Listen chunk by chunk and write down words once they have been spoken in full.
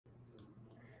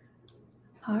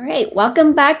All right,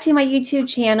 welcome back to my YouTube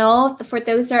channel. For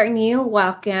those that are new,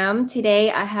 welcome. Today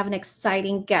I have an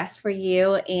exciting guest for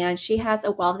you, and she has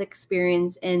a wealth of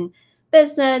experience in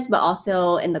business, but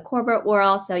also in the corporate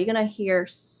world. So you're gonna hear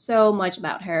so much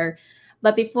about her.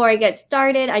 But before I get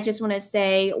started, I just want to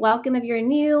say welcome if you're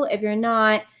new. If you're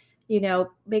not,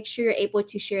 make sure you're able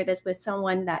to share this with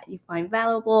someone that you find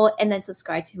valuable, and then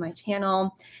subscribe to my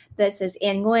channel. This is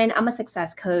Anne Nguyen. I'm a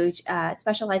success coach,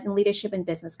 specialized in leadership and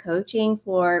business coaching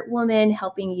for women,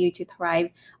 helping you to thrive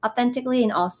authentically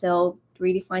and also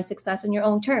redefine success on your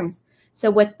own terms.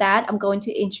 So with that, I'm going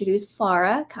to introduce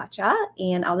Farha Khaja,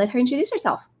 and I'll let her introduce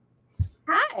herself.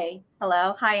 Hi.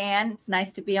 Hello. Hi, Anne. It's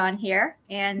nice to be on here.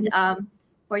 And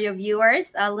for your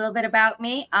viewers, a little bit about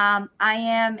me. I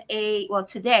am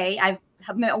today I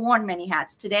have worn many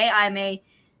hats. Today, I'm a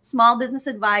small business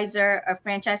advisor, a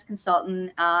franchise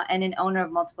consultant, and an owner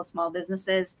of multiple small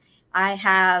businesses. I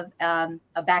have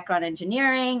a background in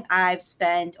engineering. I've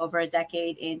spent over a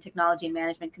decade in technology and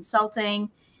management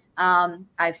consulting.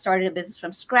 I've started a business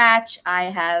from scratch. I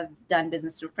have done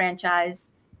business through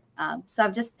franchise. So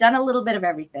I've just done a little bit of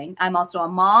everything. I'm also a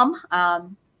mom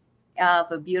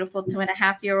of a beautiful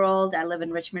 2.5-year-old. I live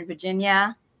in Richmond,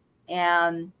 Virginia,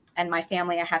 and my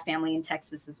family. I have family in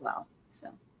Texas as well. So,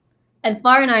 and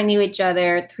Farha and I knew each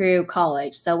other through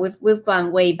college, so we've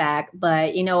gone way back.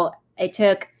 But it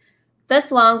took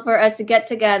this long for us to get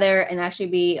together and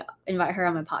actually invite her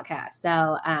on my podcast.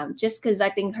 So just because I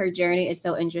think her journey is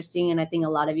so interesting, and I think a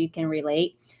lot of you can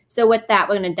relate. So with that,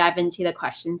 we're going to dive into the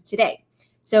questions today.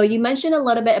 So you mentioned a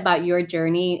little bit about your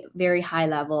journey, very high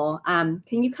level. Can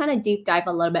you kind of deep dive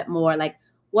a little bit more? Like,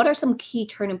 what are some key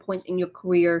turning points in your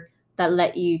career that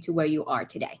led you to where you are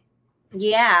today?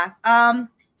 Yeah.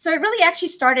 So it really actually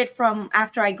started from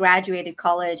after I graduated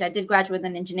college. I did graduate with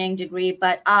an engineering degree,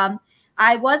 but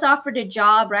I was offered a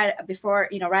job right before,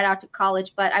 right out of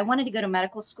college, but I wanted to go to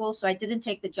medical school. So I didn't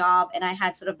take the job, and I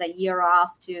had sort of that year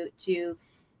off to do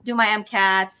my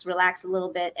MCATs, relax a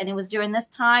little bit. And it was during this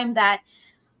time that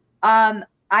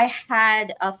I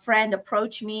had a friend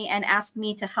approach me and ask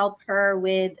me to help her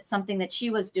with something that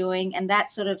she was doing. And that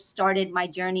sort of started my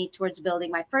journey towards building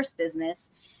my first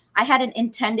business. I hadn't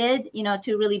intended,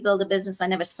 to really build a business. I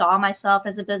never saw myself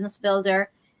as a business builder,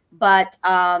 but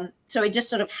so it just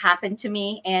sort of happened to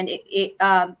me. And it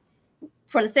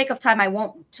for the sake of time, I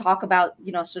won't talk about,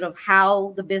 sort of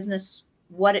how the business,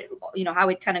 how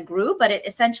it kind of grew, but it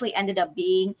essentially ended up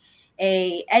being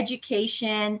a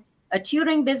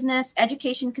tutoring business,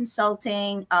 education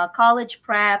consulting, college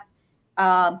prep,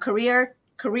 career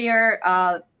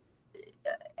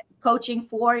coaching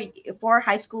for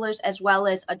high schoolers as well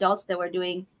as adults that were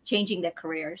changing their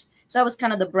careers. So that was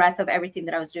kind of the breadth of everything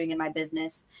that I was doing in my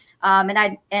business.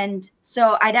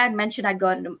 So I had mentioned I'd go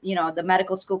into the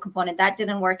medical school component. That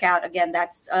didn't work out. Again,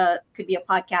 that's could be a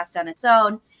podcast on its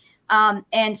own.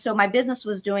 And so my business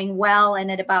was doing well,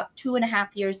 and at about 2.5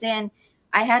 years in,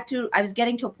 I was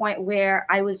getting to a point where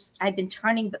I'd been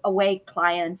turning away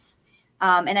clients,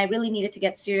 and I really needed to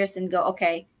get serious and go,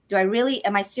 okay,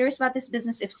 am I serious about this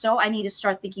business? If so, I need to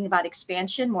start thinking about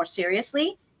expansion more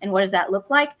seriously. And what does that look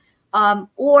like?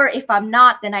 Or if I'm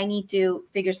not, then I need to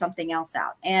figure something else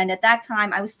out. And at that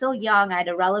time, I was still young. I had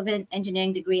a relevant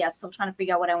engineering degree. I was still trying to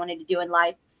figure out what I wanted to do in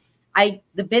life.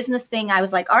 The business thing, I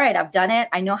was like, all right, I've done it.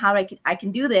 I know how I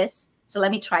can do this. So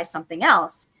let me try something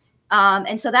else.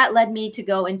 And so that led me to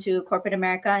go into corporate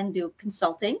America and do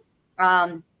consulting.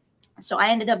 So I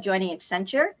ended up joining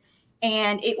Accenture,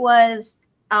 and it was,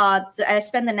 so I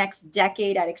spent the next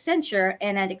decade at Accenture.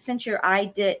 And at Accenture,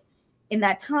 in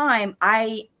that time,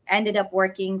 I ended up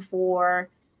working for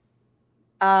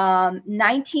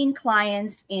 19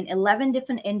 clients in 11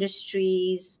 different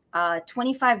industries,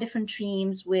 25 different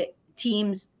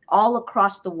teams all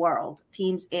across the world,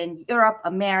 teams in Europe,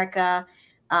 America,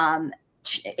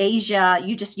 Asia,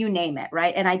 you name it,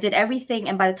 right? And I did everything.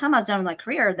 And by the time I was done with my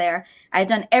career there, I had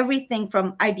done everything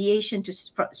from ideation to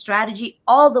strategy,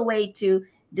 all the way to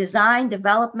design,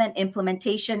 development,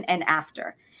 implementation, and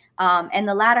after. And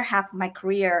the latter half of my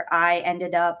career, I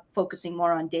ended up focusing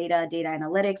more on data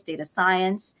analytics, data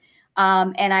science.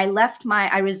 And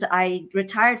I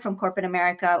retired from corporate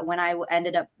America when I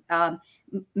ended up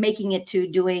making it to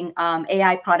doing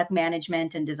AI product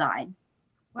management and design.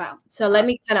 Wow. So let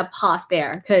me kind of pause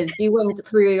there, because you went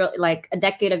through like a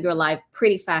decade of your life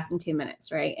pretty fast in 2 minutes,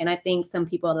 right? And I think some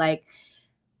people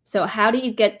so how do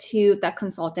you get to that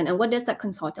consultant, and what does that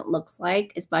consultant looks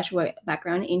like, especially with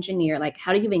background engineer? Like,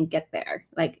 how do you even get there?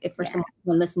 Like, if for someone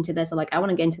who listen to this, or like, I want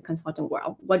to get into the consulting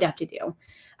world, what do you have to do?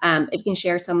 If you can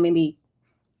share some maybe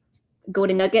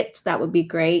golden nuggets, that would be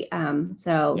great.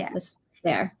 So let's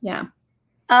there. Yeah.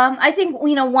 I think,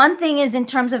 one thing is in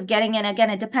terms of getting in, again,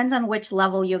 it depends on which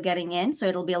level you're getting in. So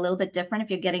it'll be a little bit different if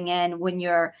you're getting in when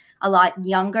you're a lot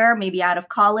younger, maybe out of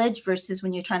college, versus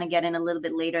when you're trying to get in a little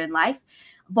bit later in life.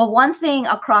 But one thing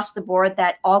across the board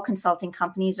that all consulting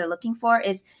companies are looking for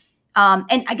is,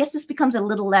 and I guess this becomes a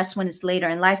little less when it's later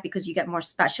in life because you get more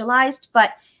specialized.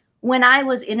 But when I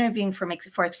was interviewing for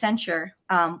Accenture,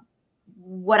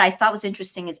 what I thought was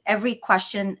interesting is every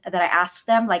question that I asked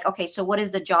them, like, okay, so what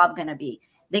is the job going to be?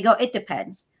 They go, it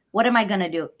depends. What am I going to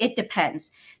do? It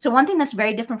depends. So one thing that's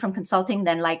very different from consulting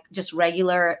than like just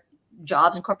regular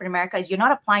jobs in corporate America is you're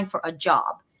not applying for a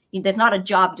job. There's not a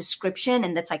job description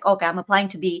and that's like, okay, I'm applying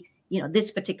to be,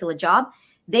 this particular job.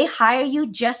 They hire you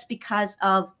just because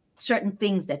of certain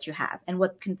things that you have. And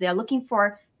what they're looking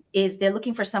for is they're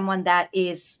looking for someone that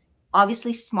is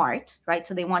obviously smart, right?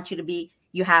 So they want you to be,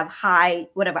 you have high,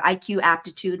 whatever, IQ,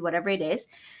 aptitude, whatever it is,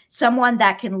 someone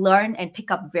that can learn and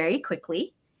pick up very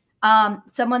quickly.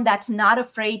 Someone that's not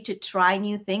afraid to try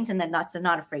new things and that's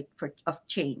not afraid of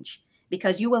change,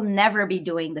 because you will never be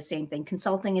doing the same thing.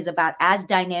 Consulting is about as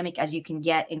dynamic as you can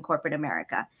get in corporate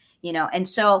America, and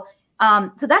so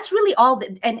that's really all.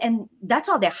 And that's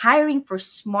all. They're hiring for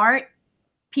smart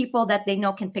people that they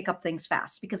know can pick up things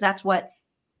fast, because that's what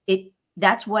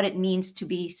it means to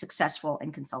be successful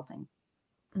in consulting.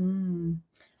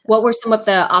 What were some of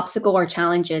the obstacles or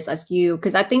challenges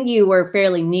because I think you were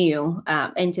fairly new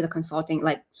into the consulting,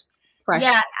 like fresh.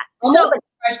 Yeah. Almost like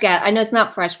fresh grad. I know it's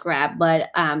not fresh grad, but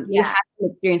you have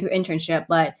experience through internship,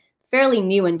 but fairly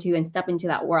new and step into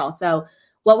that world. So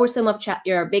what were some of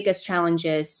your biggest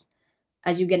challenges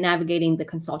as you get navigating the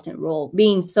consultant role,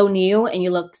 being so new and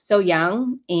you look so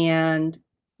young? And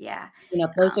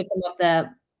those are some of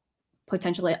the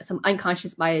potentially some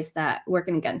unconscious bias that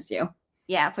working against you.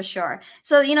 Yeah, for sure.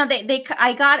 So,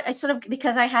 I sort of,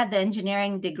 because I had the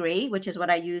engineering degree, which is what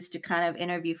I used to kind of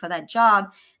interview for that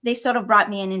job, they sort of brought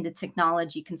me in the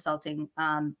technology consulting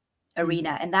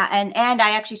arena. And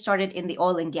I actually started in the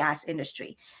oil and gas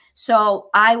industry. So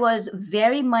I was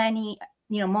very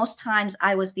most times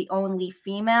I was the only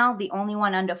female, the only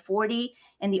one under 40,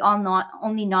 and the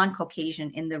only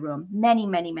non-Caucasian in the room many,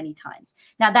 many, many times.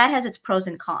 Now that has its pros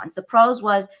and cons. The pros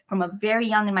was from a very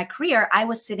young in my career, I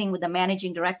was sitting with the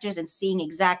managing directors and seeing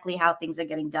exactly how things are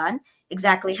getting done,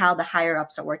 exactly how the higher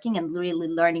ups are working, and really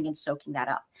learning and soaking that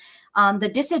up. The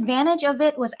disadvantage of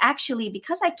it was actually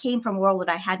because I came from a world where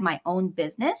I had my own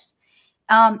business,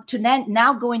 to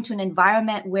now go into an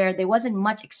environment where there wasn't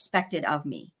much expected of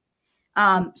me.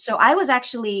 So I was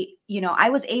actually,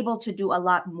 I was able to do a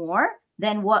lot more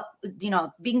than what,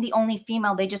 being the only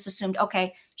female, they just assumed,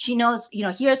 okay, she knows,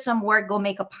 here's some work, go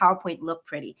make a PowerPoint look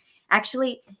pretty.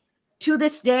 Actually, to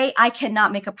this day, I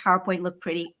cannot make a PowerPoint look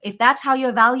pretty. If that's how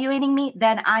you're evaluating me,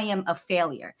 then I am a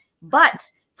failure. But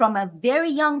from a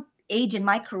very young age in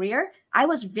my career, I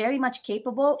was very much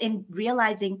capable in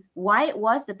realizing why it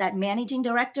was that managing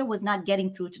director was not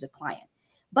getting through to the client.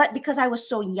 But because I was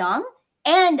so young,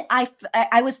 and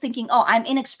I was thinking, oh, I'm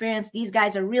inexperienced. These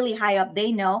guys are really high up.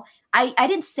 They know. I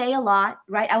didn't say a lot,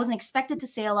 right? I wasn't expected to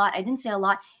say a lot. I didn't say a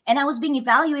lot. And I was being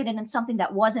evaluated in something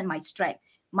that wasn't my strength.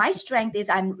 My strength is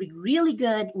I'm really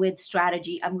good with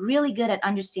strategy. I'm really good at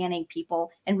understanding people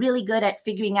and really good at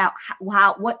figuring out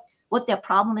what their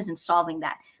problem is and solving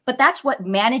that. But that's what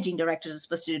managing directors are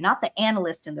supposed to do, not the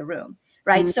analyst in the room,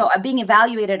 right? So I'm being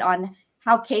evaluated on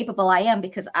how capable I am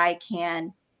because I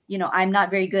can, I'm not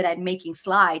very good at making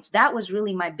slides. That was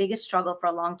really my biggest struggle for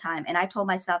a long time. And I told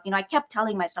myself, I kept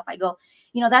telling myself, I go,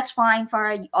 that's fine,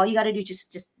 Farha. All you got to do,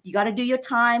 just you got to do your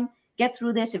time, get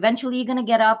through this. Eventually you're going to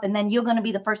get up and then you're going to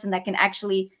be the person that can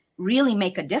actually really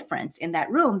make a difference in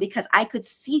that room, because I could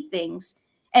see things.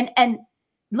 And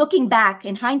looking back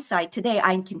in hindsight today,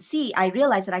 I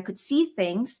realized that I could see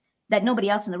things that nobody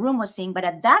else in the room was seeing. But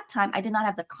at that time, I did not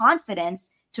have the confidence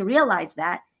to realize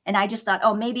that. And I just thought,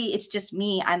 oh, maybe it's just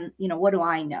me. What do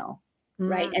I know?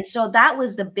 Right. And so that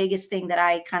was the biggest thing that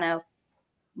I kind of,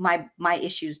 my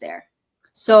issues there.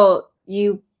 So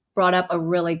you brought up a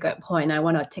really good point. And I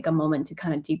want to take a moment to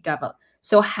kind of deep dive up.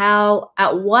 So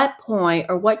at what point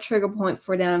or what trigger point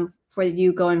for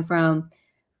you going from,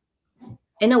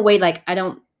 in a way, like, I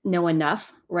don't know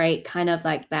enough, right? Kind of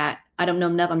like that. I don't know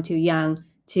enough. I'm too young,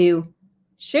 to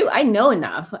shoot, I know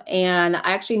enough. And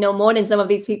I actually know more than some of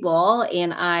these people.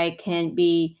 And I can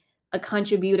be a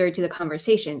contributor to the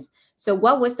conversations. So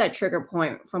what was that trigger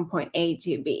point from point A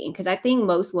to B? Because I think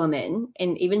most women,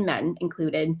 and even men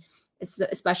included,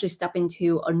 especially step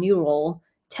into a new role,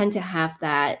 tend to have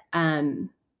that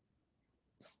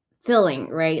feeling,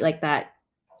 right? Like that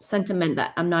sentiment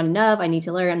that I'm not enough, I need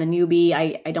to learn, I'm a newbie,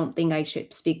 I don't think I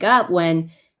should speak up.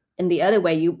 When in the other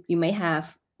way, you may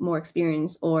have more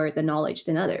experience or the knowledge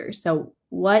than others. So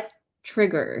what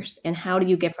triggers and how do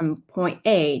you get from point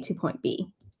A to point B?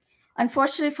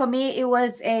 Unfortunately for me, it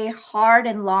was a hard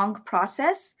and long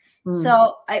process. Mm.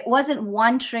 So it wasn't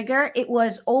one trigger. It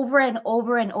was over and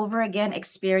over and over again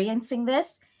experiencing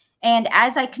this. And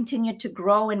as I continued to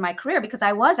grow in my career, because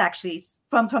I was actually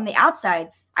from the outside,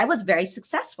 I was very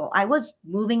successful. I was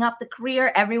moving up the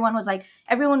career. Everyone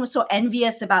was so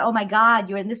envious about, oh my God,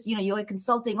 you're in this, you're in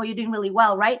consulting, or you're doing really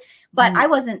well, right? But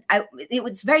it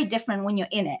was very different when you're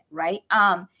in it, right?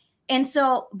 And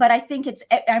so, but I think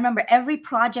I remember every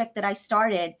project that I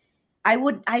started,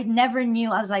 I never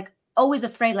knew, I was like always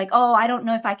afraid, like, oh, I don't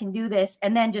know if I can do this.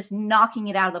 And then just knocking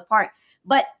it out of the park.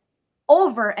 But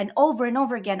over and over and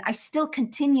over again, I still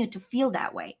continue to feel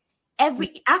that way.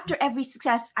 After every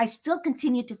success, I still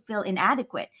continued to feel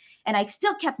inadequate, and I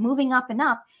still kept moving up and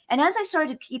up. And as I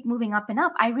started to keep moving up and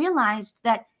up, I realized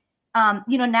that,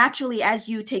 naturally, as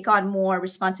you take on more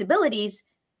responsibilities,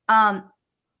 when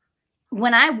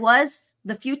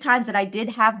the few times that I did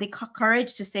have the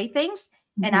courage to say things,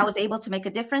 and I was able to make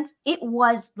a difference, it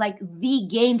was like the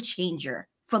game changer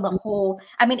for the whole.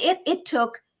 I mean, it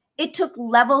took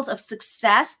levels of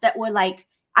success that were like,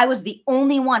 I was the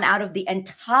only one out of the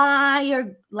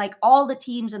entire, like all the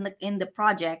teams in the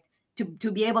project to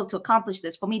be able to accomplish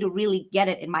this, for me to really get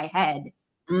it in my head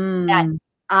that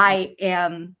I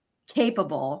am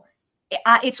capable.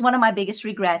 It's one of my biggest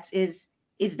regrets is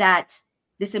that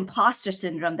this imposter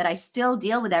syndrome that I still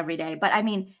deal with every day. But I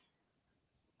mean,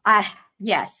 I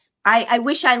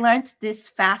wish I learned this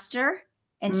faster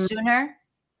and sooner.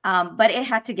 But it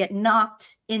had to get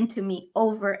knocked into me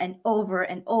over and over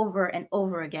and over and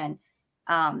over again,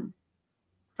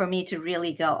 for me to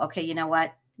really go, okay, you know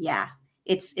what? Yeah,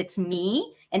 it's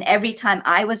me. And every time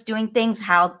I was doing things,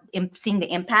 seeing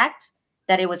the impact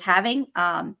that it was having,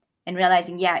 and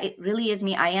realizing, yeah, it really is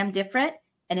me. I am different,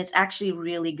 and it's actually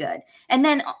really good. And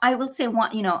then I will say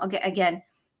again,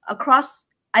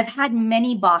 I've had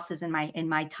many bosses in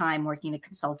my time working in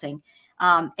consulting.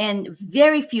 And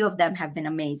very few of them have been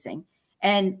amazing.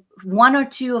 And one or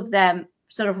two of them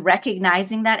sort of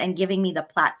recognizing that and giving me the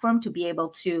platform to be able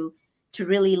to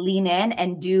really lean in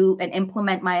and do and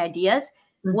implement my ideas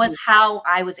was how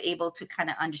I was able to kind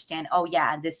of understand, oh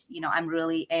yeah, this, I'm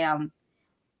really am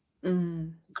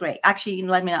great. Actually,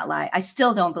 let me not lie. I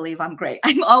still don't believe I'm great.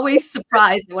 I'm always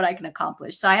surprised at what I can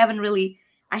accomplish. So I haven't really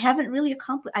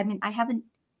accomplished. I mean, I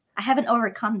haven't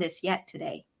overcome this yet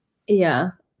today.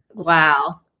 Yeah.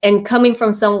 Wow. And coming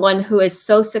from someone who is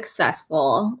so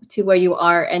successful to where you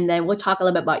are, and then we'll talk a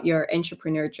little bit about your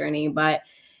entrepreneur journey. But,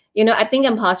 I think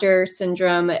imposter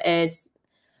syndrome is,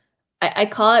 I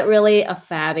call it really a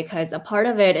fad, because a part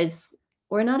of it is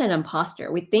we're not an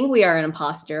imposter. We think we are an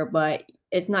imposter, but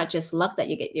it's not just luck that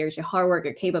you get. There's your hard work,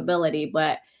 your capability,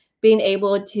 but being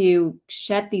able to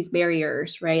shed these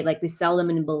barriers, right? Like these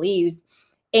self-limiting beliefs.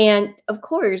 And of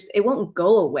course, it won't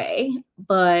go away.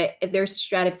 But if there's a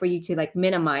strategy for you to like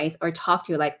minimize or talk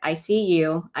to, like, I see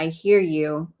you, I hear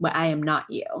you, but I am not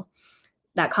you.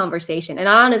 That conversation. And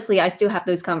honestly, I still have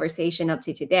those conversations up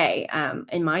to today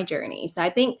in my journey. So I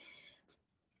think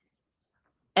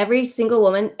every single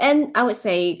woman, and I wouldn't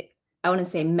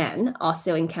say men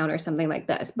also encounter something like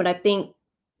this. But I think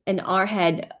in our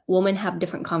head, women have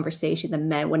different conversation than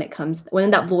men when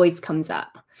that voice comes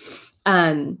up.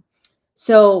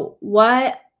 So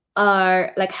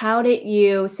how did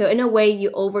you, so in a way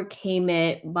you overcame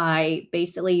it by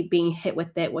basically being hit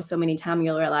with it with so many times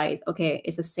you realize, okay,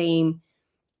 it's the same.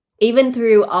 Even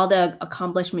through all the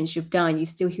accomplishments you've done, you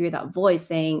still hear that voice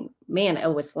saying, man,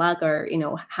 it was luck, or,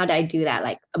 how did I do that?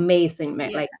 Like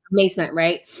amazement,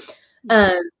 right?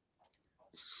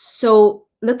 So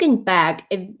looking back,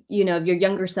 if your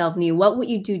younger self knew, what would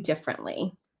you do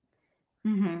differently?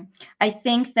 I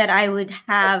think that I would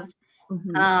have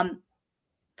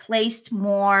placed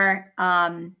more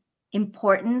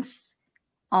importance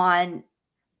on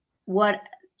what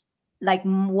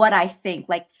I think,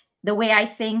 like the way I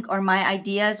think, or my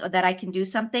ideas, or that I can do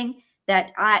something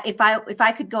that if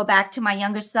I could go back to my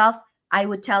younger self, I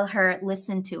would tell her,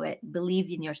 listen to it, believe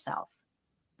in yourself.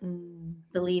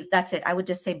 Believe, that's it. I would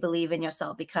just say, believe in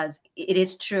yourself, because it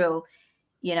is true.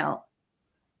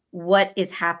 What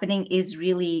is happening is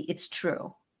really, it's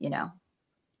true,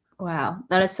 Wow,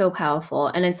 that is so powerful.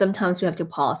 And then sometimes we have to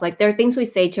pause. Like there are things we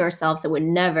say to ourselves that would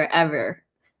never, ever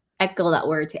echo that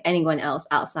word to anyone else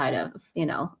outside of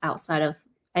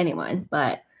anyone.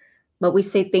 But we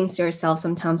say things to ourselves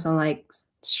sometimes. I'm like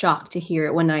shocked to hear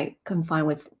it when I confine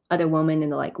with other women,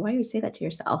 and they're like, why do you say that to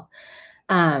yourself?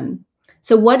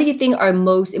 So what do you think are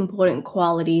most important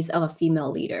qualities of a female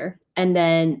leader? And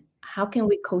then how can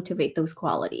we cultivate those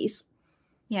qualities?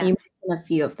 Yeah. You mentioned a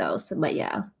few of those, but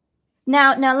yeah.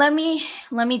 Now let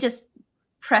me just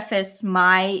preface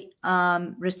my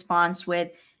response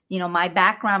with, my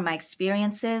background, my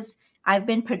experiences. I've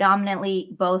been predominantly,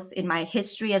 both in my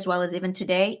history as well as even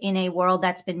today, in a world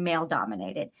that's been male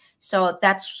dominated. So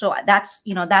that's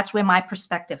where my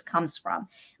perspective comes from.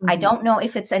 Mm-hmm. I don't know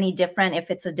if it's any different,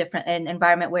 if it's a different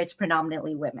environment where it's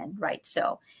predominantly women, right?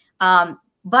 So,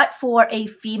 but for a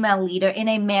female leader in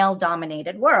a male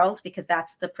dominated world, because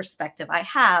that's the perspective I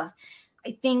have,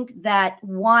 I think that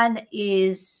one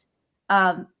is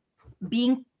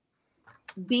being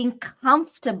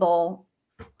comfortable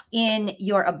in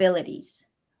your abilities,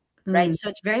 right? So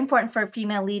it's very important for a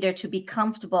female leader to be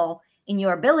comfortable in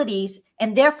your abilities,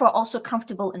 and therefore also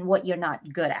comfortable in what you're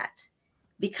not good at.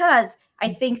 Because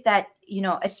I think that,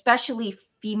 especially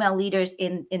female leaders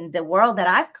in the world that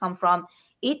I've come from,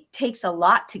 it takes a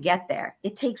lot to get there.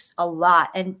 It takes a lot.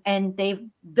 And they've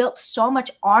built so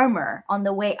much armor on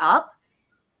the way up,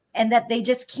 and that they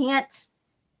just can't,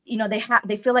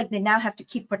 they feel like they now have to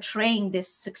keep portraying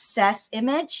this success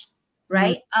image,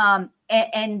 right?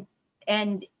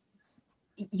 And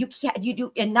you can't,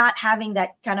 and not having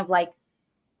that kind of like,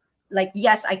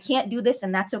 yes, I can't do this,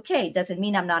 and that's okay. It doesn't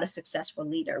mean I'm not a successful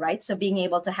leader, right? So being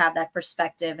able to have that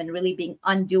perspective and really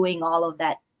undoing all of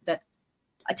that,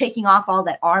 taking off all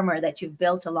that armor that you've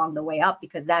built along the way up,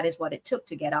 because that is what it took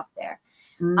to get up there.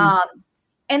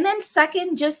 And then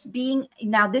second, just being,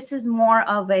 now this is more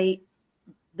of the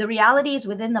realities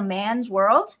within the man's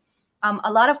world.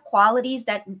 A lot of qualities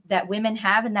that women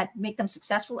have and that make them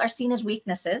successful are seen as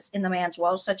weaknesses in the man's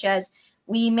world, such as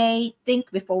we may think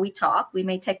before we talk. We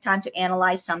may take time to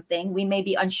analyze something. We may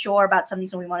be unsure about something,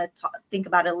 so we want to think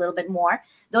about it a little bit more.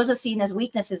 Those are seen as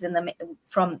weaknesses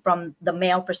from the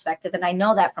male perspective, and I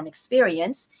know that from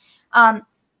experience.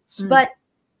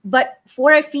 But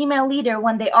for a female leader,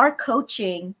 when they are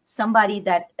coaching somebody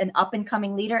an up and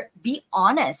coming leader, be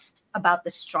honest about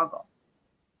the struggle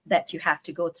that you have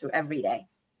to go through every day.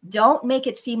 Don't make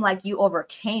it seem like you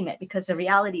overcame it, because the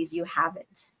reality is you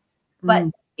haven't. But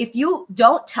if you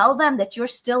don't tell them that you're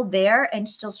still there and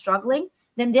still struggling,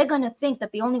 then they're going to think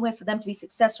that the only way for them to be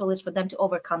successful is for them to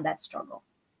overcome that struggle.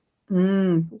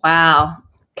 Wow.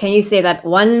 Can you say that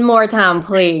one more time,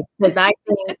 please? Because I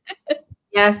think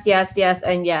yes,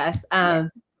 and yes. I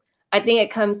think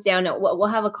it comes down to, we'll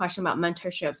have a question about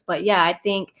mentorships, but yeah, I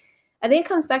think it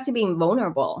comes back to being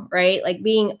vulnerable, right? Like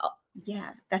being,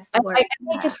 that's the word. I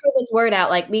need to throw this word out,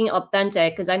 like being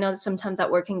authentic, because I know sometimes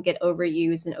that word can get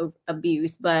overused and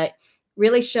abused, but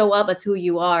really show up as who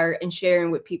you are and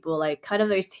sharing with people, like kind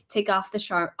of take off the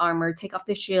sharp armor, take off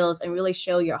the shields, and really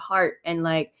show your heart and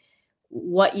like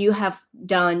what you have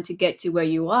done to get to where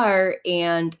you are,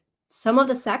 and some of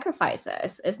the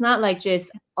sacrifices. It's not like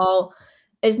just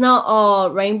it's not all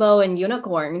rainbow and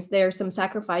unicorns. There are some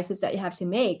sacrifices that you have to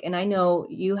make. And I know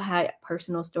you had a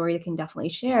personal story that can definitely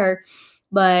share,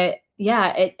 but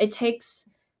yeah, it takes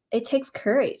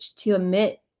courage to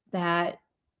admit that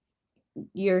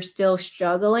you're still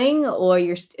struggling, or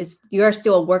you're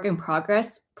still a work in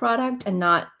progress product and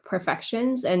not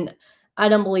perfections. And I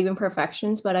don't believe in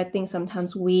perfections, but I think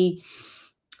sometimes we,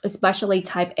 especially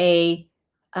type A,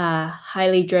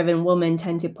 highly driven women,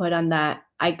 tend to put on that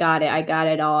I got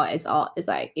it all. It's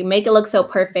like, you make it look so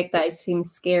perfect that it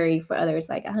seems scary for others.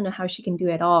 Like, I don't know how she can do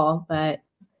it all, but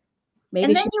maybe.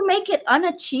 And then you make it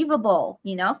unachievable,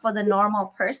 for the normal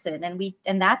person.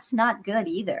 And that's not good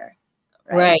either.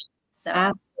 Right. So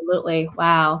absolutely.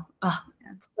 Wow. Oh,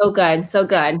 so good. So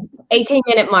good.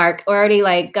 18-minute mark. We're already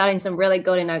like gotten some really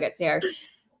golden nuggets here.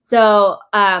 So,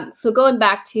 so going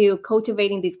back to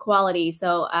cultivating these qualities.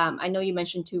 So, I know you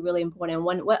mentioned two really important.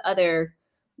 One, what other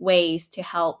ways to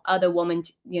help other women,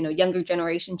 younger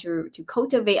generation to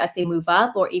cultivate as they move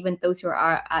up, or even those who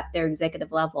are at their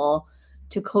executive level,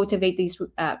 to cultivate these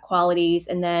qualities?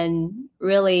 And then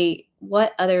really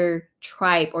what other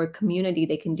tribe or community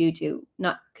they can do to,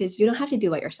 not, because you don't have to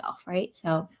do it yourself, right?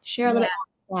 So share a little bit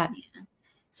about that. Yeah.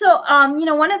 So,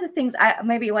 one of the things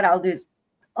what I'll do is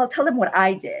I'll tell them what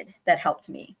I did that helped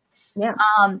me. Yeah.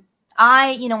 When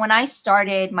I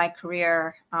started my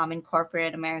career in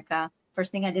corporate America,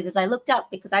 first thing I did is I looked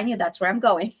up, because I knew that's where I'm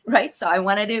going, right? So I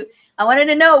wanted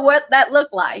to know what that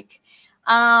looked like.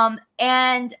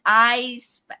 And I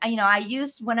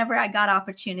used, whenever I got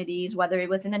opportunities, whether it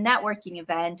was in a networking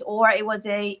event or it was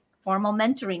a formal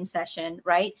mentoring session,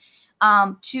 right?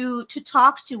 To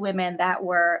talk to women that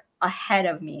were ahead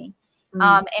of me,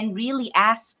 and really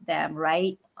ask them,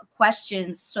 right,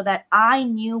 questions, so that I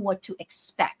knew what to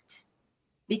expect.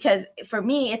 because for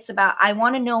me, it's about, I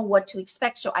want to know what to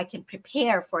expect so I can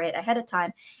prepare for it ahead of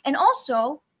time. And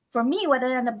also for me, what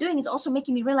I end up doing is also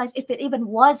making me realize if it even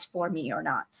was for me or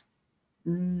not.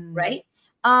 Right.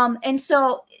 And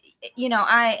so, you know,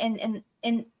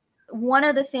 and one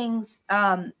of the things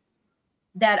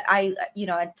that I, you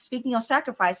know, speaking of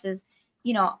sacrifices,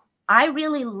 you know, I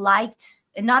really liked,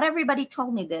 and not everybody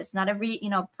told me this, not every, you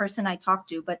know, person I talked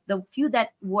to, but the few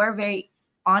that were very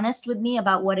honest with me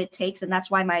about what it takes. And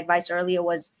that's why my advice earlier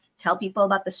was tell people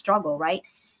about the struggle, right?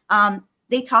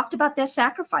 They talked about their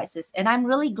sacrifices, and I'm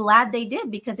really glad they did,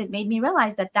 because it made me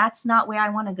realize that that's not where I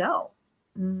want to go.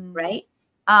 Right.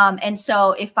 And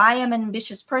so if I am an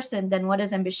ambitious person, then what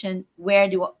is ambition?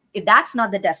 If that's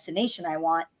not the destination I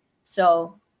want,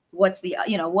 so what's the,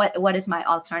 you know, what is my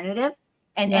alternative?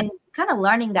 And kind of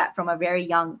learning that from a very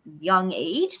young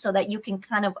age, so that you can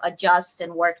kind of adjust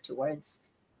and work towards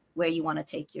where you want to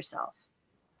take yourself.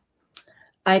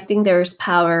 I think there's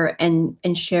power in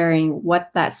sharing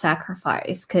what that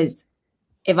sacrifice, because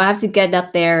if I have to get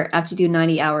up there, I have to do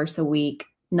 90 hours a week,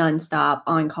 nonstop,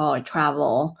 on call,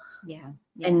 travel. Yeah.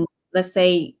 And let's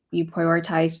say you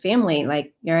prioritize family,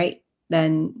 like, right,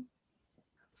 then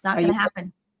it's not going to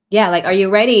happen. Yeah. Like, are you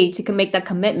ready to make that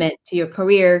commitment to your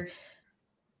career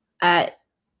at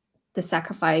the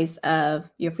sacrifice of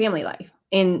your family life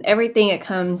and everything it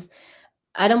comes?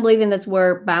 I don't believe in this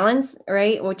word balance,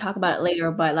 right? We'll talk about it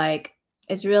later, but like,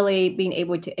 it's really being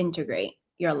able to integrate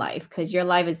your life, because your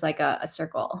life is like a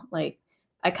circle. Like,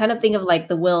 I kind of think of like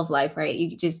the wheel of life, right?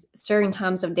 You just, certain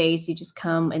times of days, you just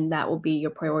come and that will be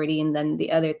your priority. And then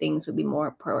the other things would be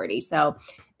more priority. So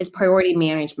it's priority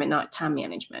management, not time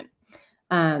management.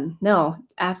 No,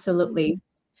 absolutely.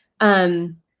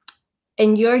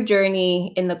 In your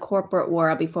journey in the corporate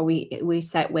world, before we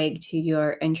segue to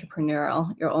your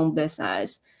entrepreneurial, your own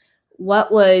business,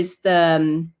 what was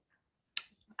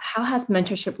how has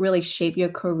mentorship really shaped your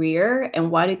career, and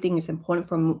why do you think it's important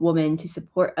for women to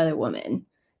support other women?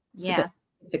 Yeah.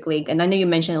 Specifically, and I know you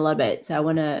mentioned a little bit, so I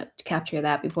want to capture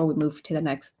that before we move to the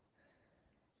next.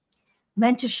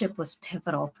 Mentorship was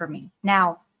pivotal for me.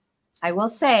 Now, I will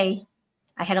say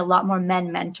I had a lot more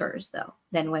men mentors though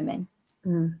than women.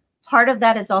 Part of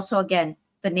that is also, again,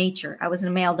 the nature. I was in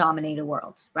a male dominated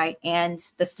world, right? And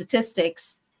the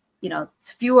statistics, you know,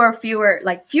 it's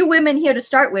few women here to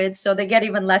start with. So they get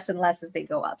even less and less as they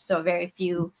go up. So very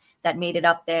few that made it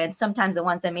up there. And sometimes the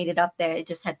ones that made it up there, it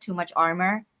just had too much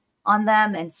armor on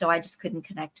them. And so I just couldn't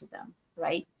connect with them,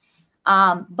 right?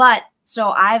 But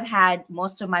so I've had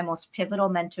most of my most pivotal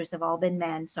mentors have all been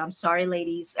men. So I'm sorry,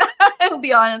 ladies, I'll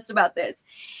be honest about this,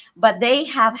 but they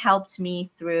have helped me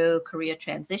through career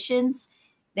transitions.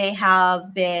 They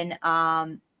have been,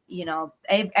 you know,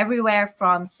 everywhere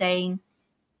from saying,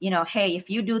 you know, hey, if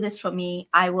you do this for me,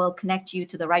 I will connect you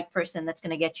to the right person that's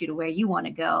going to get you to where you want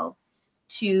to go,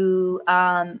 to,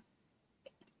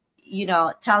 you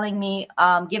know, telling me,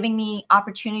 giving me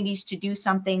opportunities to do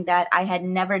something that I had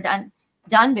never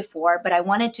done before, but I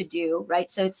wanted to do, right?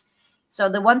 So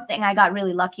the one thing I got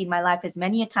really lucky in my life is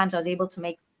many a times I was able to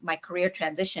make my career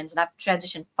transitions, and I've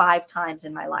transitioned 5 times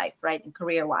in my life, right? And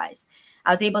career wise,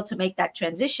 I was able to make that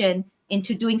transition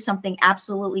into doing something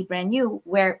absolutely brand new,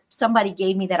 where somebody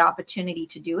gave me that opportunity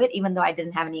to do it, even though I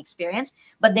didn't have any experience,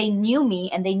 but they knew me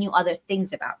and they knew other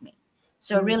things about me.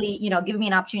 So really, you know, giving me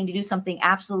an opportunity to do something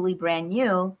absolutely brand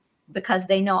new because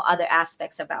they know other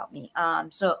aspects about me.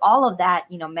 So all of that,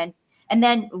 you know, meant, and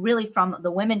then really from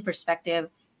the women perspective,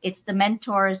 it's the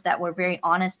mentors that were very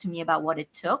honest to me about what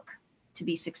it took to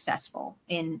be successful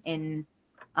in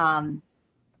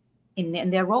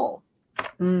their role.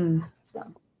 So.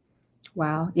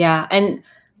 Wow. Yeah. And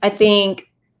I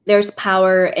think there's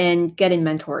power in getting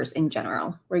mentors in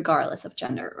general, regardless of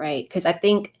gender, right? Because I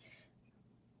think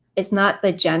it's not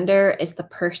the gender, it's the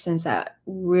persons that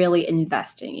really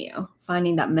invest in you,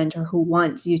 finding that mentor who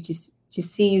wants you to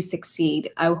see you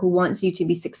succeed, who wants you to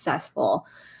be successful.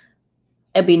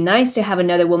 It'd be nice to have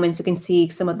another woman who can see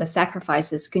some of the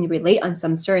sacrifices, can relate on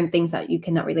some certain things that you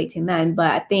cannot relate to men.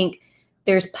 But I think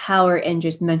there's power in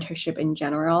just mentorship in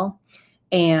general,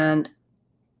 and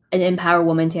empower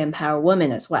women to empower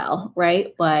women as well,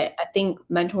 right? But I think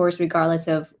mentors, regardless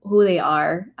of who they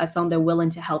are, as long as they're willing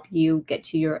to help you get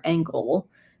to your end goal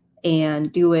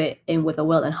and do it with a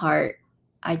will and heart,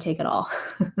 I take it all.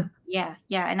 Yeah.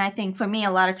 And I think for me,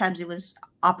 a lot of times it was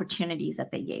opportunities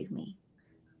that they gave me.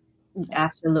 So.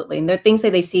 Absolutely. And there are things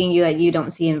that they see in you that you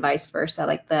don't see, and vice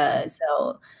versa.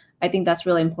 So I think that's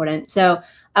really important. So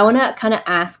I want to kind of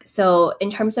ask, so in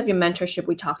terms of your mentorship,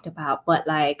 we talked about, but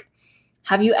like,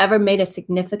 have you ever made a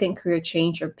significant career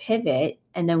change or pivot?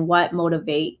 And then what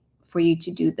motivate for you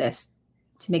to do this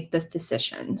to make those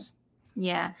decisions?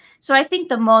 Yeah. So I think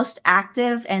the most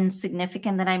active and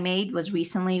significant that I made was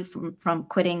recently from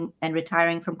quitting and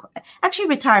retiring from, actually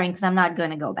retiring, because I'm not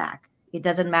going to go back. It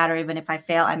doesn't matter. Even if I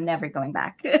fail, I'm never going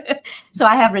back. So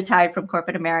I have retired from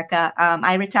corporate America.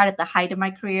 I retired at the height of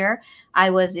my career. I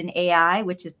was in AI,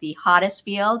 which is the hottest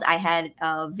field. I had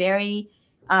a very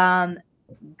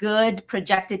good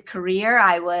projected career.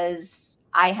 I was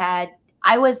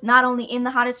not only in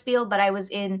the hottest field, but I was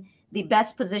in the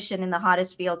best position in the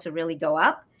hottest field to really go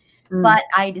up. But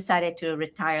I decided to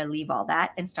retire, leave all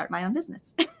that, and start my own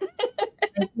business.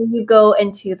 And can you go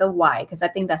into the why? Because I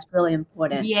think that's really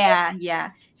important. Yeah,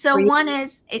 yeah. So one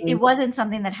is, it wasn't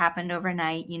something that happened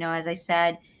overnight. You know, as I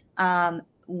said,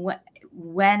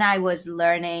 when I was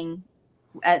learning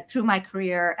through my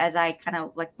career, as I kind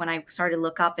of like when I started to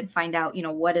look up and find out, you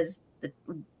know, what is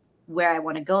where I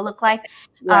want to go look like.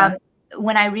 Yeah.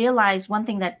 When I realized one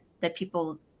thing that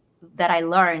I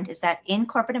learned is that in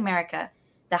corporate America,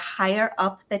 the higher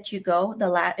up that you go, in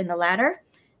the ladder,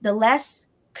 the less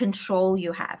control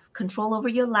you have. Control over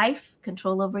your life,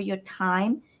 control over your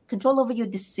time, control over your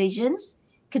decisions,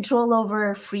 control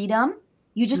over freedom.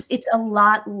 It's a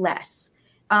lot less.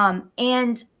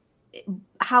 And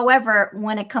however,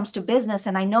 when it comes to business,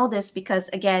 and I know this because,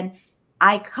 again,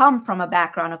 I come from a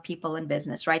background of people in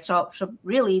business, right? So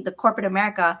really the corporate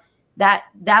America, that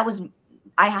was,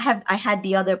 I had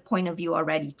the other point of view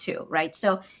already too, right?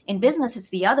 So in business, it's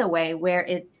the other way,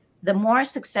 where the more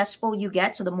successful you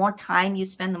get, so the more time you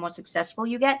spend, the more successful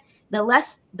you get, the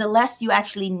less you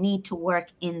actually need to work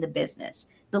in the business,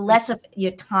 the less of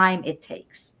your time it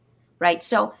takes, right?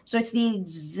 So it's the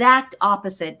exact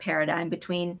opposite paradigm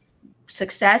between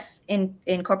success in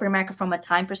corporate America from a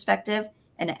time perspective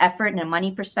and an effort and a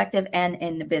money perspective, and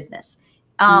in the business.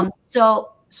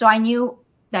 So I knew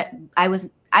that I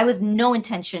was no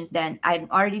intention then. I'd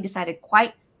already decided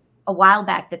quite a while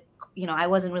back that, you know, I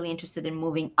wasn't really interested in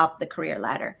moving up the career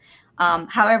ladder.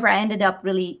 However, I ended up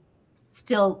really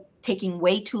still taking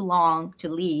way too long to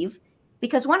leave,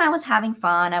 because when I was having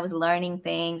fun, I was learning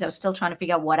things. I was still trying to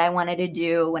figure out what I wanted to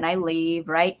do when I leave,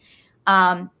 right?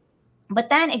 But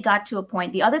then it got to a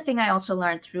point. The other thing I also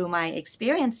learned through my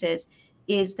experiences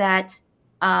is that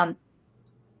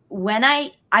when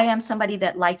I am somebody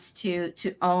that likes to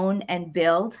own and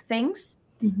build things,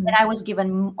 and I was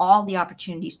given all the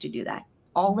opportunities to do that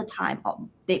all the time.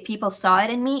 People saw it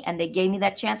in me, and they gave me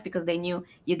that chance because they knew,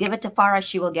 you give it to Farha,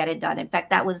 she will get it done. In fact,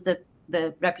 that was the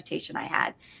reputation I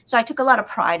had. So I took a lot of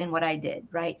pride in what I did,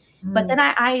 right? But then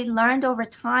I learned over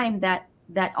time that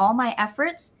all my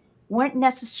efforts weren't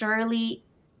necessarily,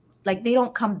 like, they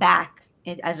don't come back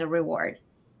as a reward.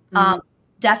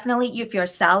 Definitely, if you're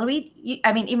salaried,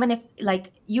 even if,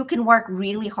 like, you can work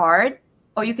really hard,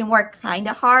 or you can work kind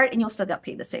of hard, and you'll still get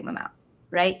paid the same amount,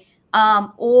 right?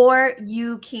 Or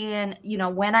you can, you know,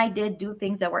 when I did do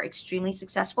things that were extremely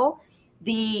successful,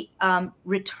 the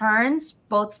returns,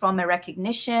 both from a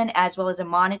recognition as well as a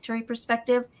monetary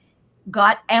perspective,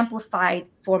 got amplified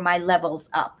for my levels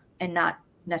up, and not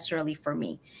necessarily for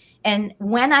me. And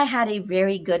when I had a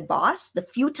very good boss, the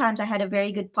few times I had a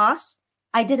very good boss,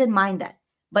 I didn't mind that.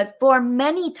 But for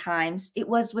many times,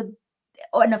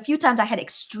 and a few times I had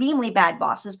extremely bad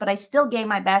bosses, but I still gave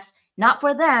my best, not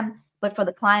for them, but for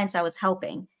the clients I was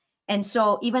helping. And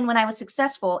so even when I was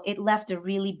successful, it left a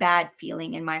really bad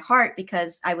feeling in my heart,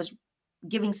 because I was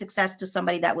giving success to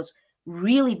somebody that was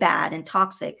really bad and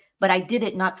toxic, but I did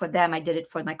it not for them. I did it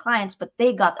for my clients, but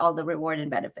they got all the reward and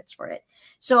benefits for it.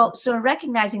 So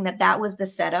recognizing that was the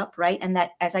setup, right? And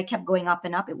that as I kept going up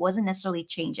and up, it wasn't necessarily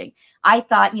changing. I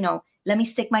thought, you know, let me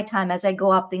stick my time. As I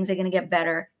go up, things are going to get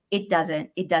better. It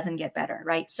doesn't get better,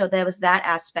 right? So there was that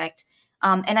aspect.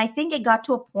 And I think it got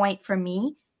to a point for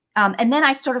me. And then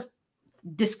I sort of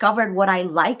discovered what I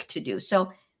like to do.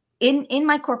 So in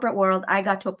my corporate world, I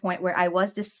got to a point where I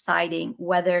was deciding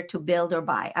whether to build or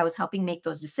buy. I was helping make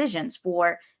those decisions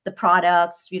for the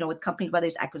products, you know, with companies, whether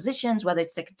it's acquisitions, whether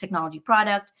it's a technology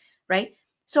product, right?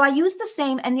 So I used the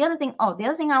same. And the other thing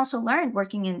I also learned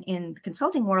working in the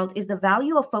consulting world is the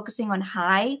value of focusing on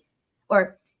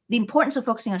the importance of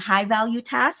focusing on high value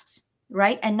tasks,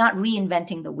 right? And not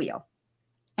reinventing the wheel.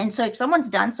 And so if someone's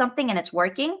done something and it's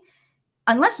working,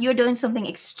 unless you're doing something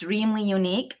extremely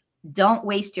unique, don't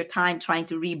waste your time trying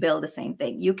to rebuild the same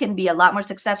thing. You can be a lot more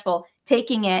successful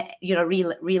taking it, you know,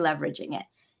 re-leveraging it.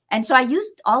 And so I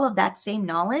used all of that same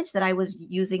knowledge that I was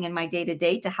using in my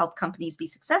day-to-day to help companies be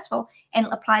successful, and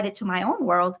applied it to my own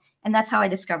world. And that's how I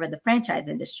discovered the franchise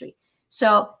industry.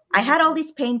 So I had all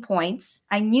these pain points.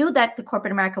 I knew that the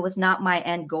corporate America was not my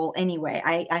end goal anyway.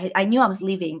 I knew I was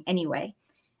leaving anyway.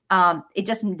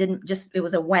 It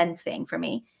was a when thing for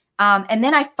me. And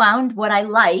then I found what I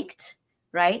liked,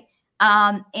 right?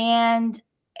 And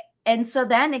so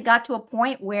then it got to a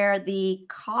point where the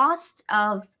cost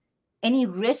of any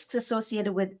risks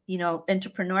associated with,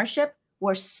 entrepreneurship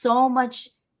were so much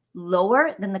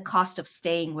lower than the cost of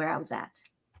staying where I was at.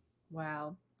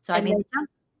 Wow. So I made the jump.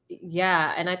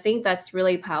 Yeah, and I think that's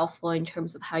really powerful in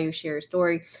terms of how you share your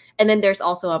story. And then there's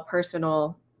also a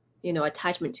personal,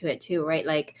 attachment to it too, right?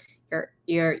 Like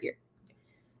your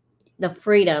the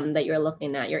freedom that you're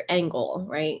looking at, your angle,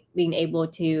 right? Being able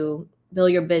to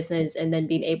build your business and then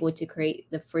being able to create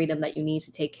the freedom that you need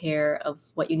to take care of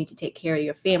what you need to take care of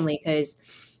your family, because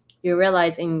you're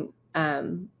realizing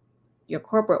your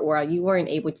corporate world, you weren't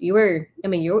able to,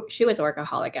 she was a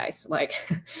workaholic, guys. Like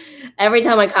every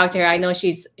time I talk to her, I know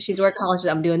she's workaholic. She's,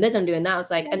 I'm doing this, I'm doing that. I was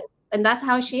like, and that's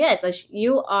how she is. Like,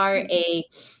 you are a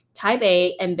type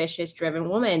A, ambitious, driven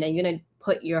woman, and you're going to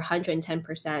put your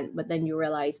 110%, but then you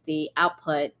realize the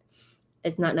output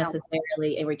is not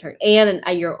necessarily in return and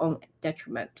at your own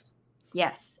detriment.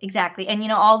 Yes, exactly.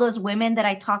 And all those women that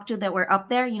I talked to that were up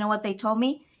there, you know what they told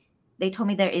me? They told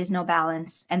me there is no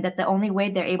balance, and that the only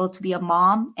way they're able to be a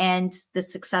mom and the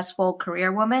successful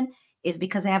career woman is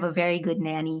because they have a very good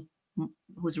nanny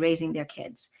who's raising their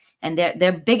kids. And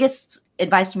their biggest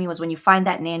advice to me was, when you find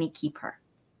that nanny, keep her.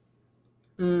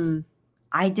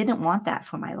 I didn't want that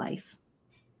for my life.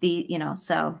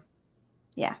 So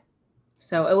yeah.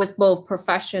 So it was both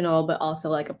professional, but also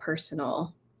like a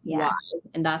personal why.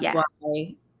 And that's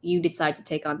why you decide to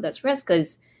take on this risk,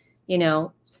 because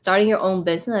starting your own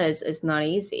business is not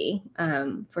easy,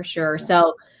 for sure. Yeah.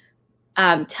 So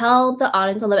tell the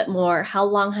audience a little bit more. How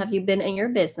long have you been in your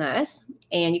business?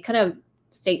 And you kind of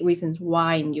state reasons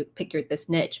why and you picked this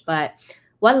niche, but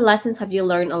what lessons have you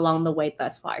learned along the way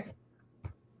thus far?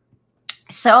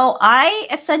 So I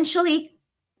essentially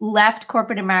left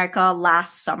corporate America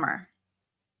last summer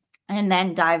and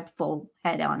then dived full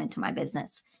head on into my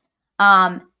business.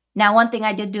 Now, one thing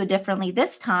I did do differently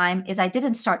this time is I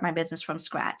didn't start my business from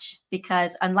scratch,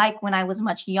 because unlike when I was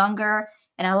much younger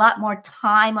and a lot more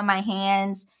time on my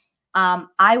hands,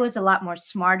 I was a lot more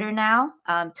smarter now.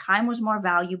 Time was more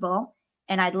valuable,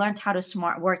 and I'd learned how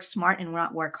to work smart and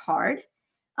not work hard.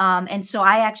 And so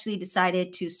I actually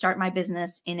decided to start my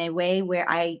business in a way where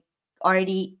I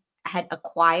already had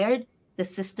acquired the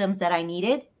systems that I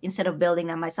needed instead of building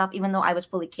them myself, even though I was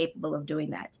fully capable of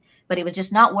doing that. But it was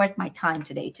just not worth my time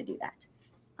today to do that.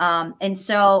 And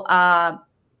so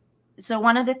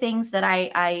one of the things that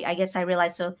I guess I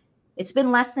realized, so it's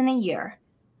been less than a year.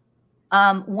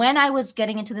 When I was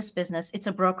getting into this business, it's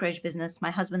a brokerage business.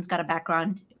 My husband's got a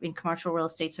background in commercial real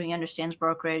estate, so he understands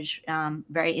brokerage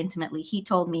very intimately. He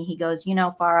told me, he goes,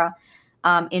 Farha,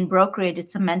 in brokerage,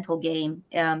 it's a mental game.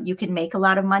 You can make a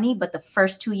lot of money, but the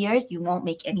first 2 years, you won't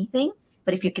make anything.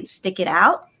 But if you can stick it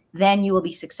out, then you will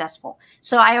be successful.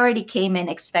 So I already came in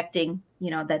expecting,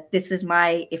 that this is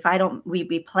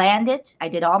we planned it. I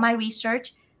did all my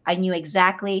research. I knew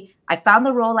exactly, I found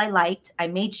the role I liked. I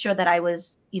made sure that I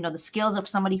was, the skills of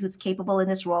somebody who's capable in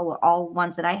this role were all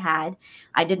ones that I had.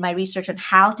 I did my research on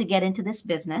how to get into this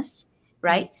business,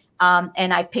 right?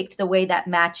 And I picked the way that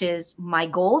matches my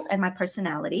goals and my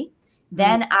personality.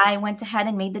 Then I went ahead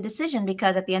and made the decision,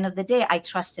 because at the end of the day, I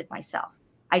trusted myself.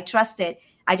 I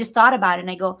just thought about it and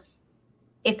I go,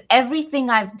 if everything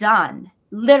I've done,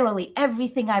 literally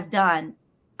everything I've done,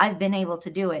 I've been able to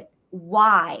do it.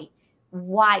 Why?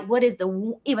 What is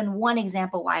even one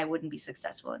example why I wouldn't be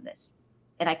successful in this?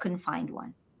 And I couldn't find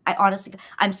one.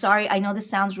 I'm sorry. I know this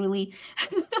sounds really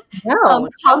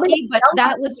cocky, but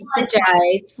that was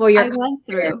apologize for your I went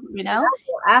through,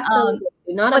 absolutely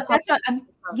not. But that's what I'm,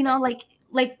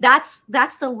 like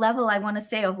that's the level I want to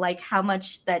say of like how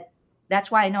much that's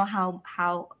why I know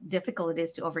how difficult it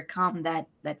is to overcome that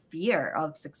fear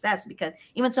of success, because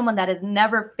even someone that has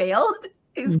never failed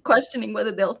is questioning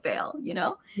whether they'll fail,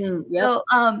 Yep.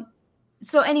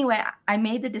 So anyway, I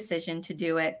made the decision to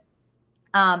do it.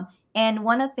 And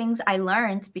one of the things I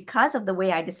learned because of the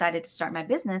way I decided to start my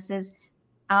business is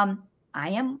I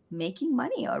am making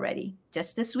money already.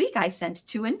 Just this week, I sent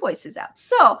 2 invoices out.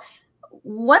 So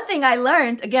one thing I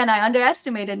learned, again, I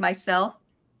underestimated myself,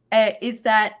 is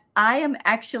that I am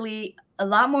actually a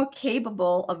lot more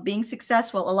capable of being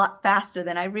successful a lot faster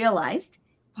than I realized.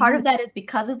 Part of that is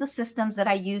because of the systems that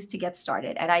I used to get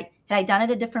started. And had I done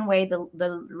it a different way,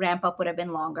 the ramp up would have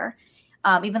been longer,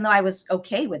 even though I was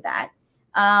okay with that.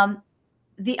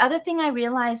 The other thing I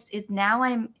realized is now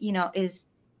I'm,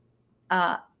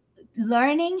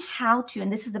 learning how to,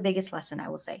 and this is the biggest lesson I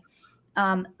will say,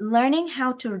 learning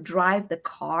how to drive the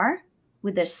car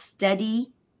with a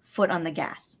steady foot on the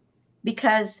gas.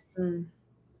 Because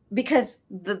because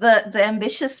the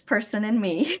ambitious person in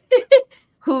me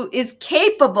who is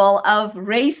capable of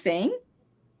racing,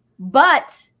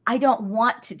 but I don't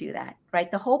want to do that,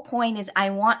 right? The whole point is I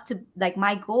want to, like,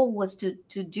 my goal was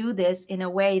to do this in a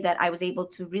way that I was able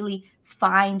to really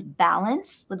find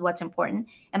balance with what's important.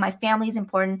 And my family is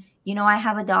important. You know, I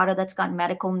have a daughter that's got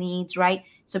medical needs, right?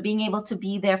 So being able to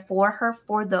be there for her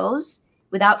for those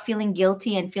without feeling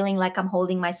guilty and feeling like I'm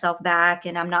holding myself back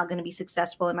and I'm not going to be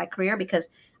successful in my career, because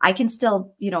I can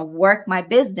still, you know, work my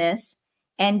business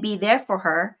and be there for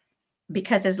her,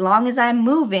 because as long as I'm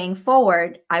moving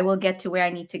forward, I will get to where I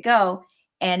need to go.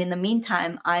 And in the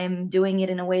meantime, I'm doing it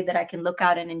in a way that I can look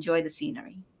out and enjoy the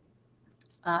scenery.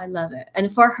 I love it.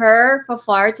 And for her, for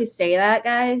Farha to say that,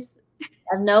 guys,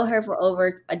 I've known her for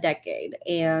over a decade,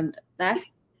 and that's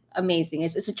amazing.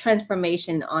 It's a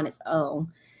transformation on its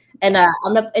own. And I'm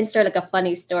gonna insert like a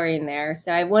funny story in there.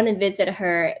 So I went and visited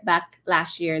her back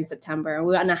last year in September, and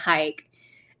we were on a hike,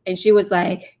 and she was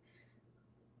like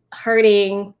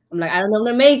hurting. I'm like, I don't know if I'm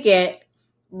gonna make it.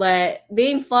 But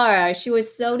being Farha, she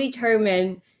was so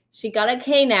determined. She got a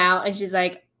cane out, and she's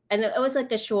like, and it was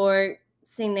like a short,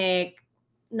 scenic,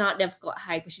 not difficult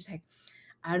hike, but she's like,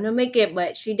 I don't know, make it,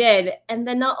 but she did. And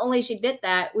then not only she did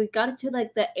that, we got to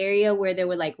like the area where they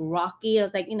were like rocky. I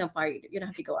was like, you know, Farha, you don't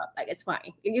have to go up. Like, it's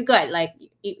fine. You're good. Like,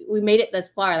 we made it this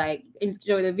far. Like,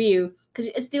 enjoy the view, because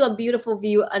it's still a beautiful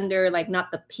view under, like,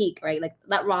 not the peak, right? Like,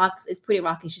 that rocks is pretty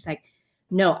rocky. She's like,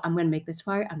 no, I'm gonna make this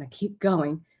far. I'm gonna keep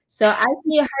going. So I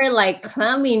see her like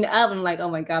climbing up. I'm like, oh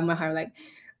my God, my heart, like,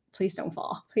 please don't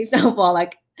fall. Please don't fall.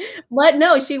 Like, but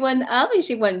no, she went up and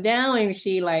she went down, and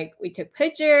she, like, we took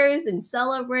pictures and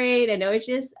celebrate, and it was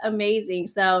just amazing.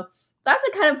 So that's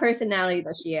the kind of personality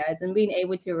that she has, and being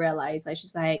able to realize that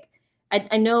she's like,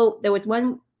 I know there was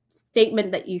one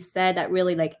statement that you said that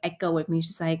really like echoed with me.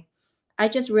 She's like, I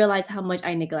just realized how much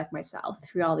I neglect myself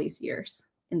through all these years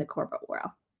in the corporate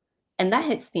world. And that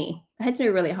hits me. That hits me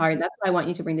really hard. And that's why I want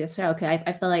you to bring this show. Okay.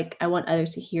 I feel like I want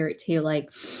others to hear it too.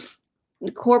 Like,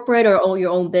 corporate or your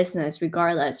own business,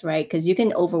 regardless, right? Because you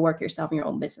can overwork yourself in your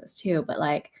own business too. But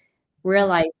like,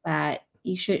 realize that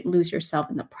you shouldn't lose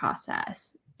yourself in the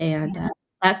process. And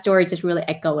that story just really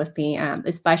echoed with me,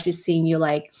 especially seeing you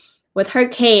like with her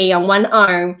K on one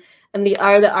arm, and the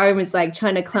other arm is like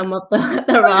trying to climb up the rock.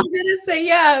 I was gonna say,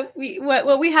 yeah,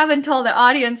 what we haven't told the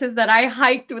audience is that I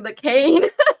hiked with a cane.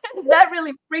 That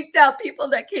really freaked out people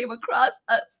that came across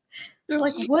us. They're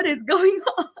like, what is going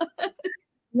on?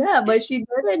 Yeah, but she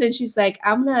did it, and she's like,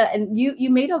 I'm gonna, and you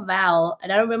made a vow,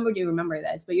 and I don't remember, do you remember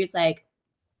this? But you're just like,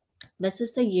 this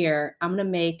is the year I'm gonna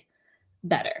make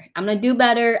better. I'm gonna do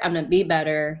better. I'm gonna be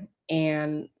better.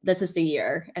 And this is the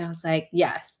year. And I was like,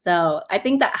 yes. So I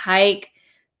think that hike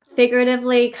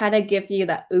figuratively kind of give you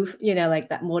that oof, you know, like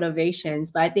that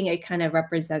motivations. But I think it kind of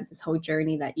represents this whole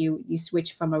journey that you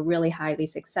switch from a really highly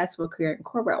successful career in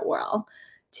corporate world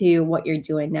to what you're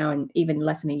doing now. And even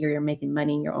less than a year, you're making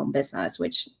money in your own business,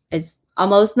 which is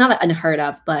almost not unheard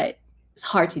of, but it's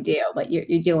hard to do, but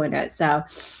you're doing it. So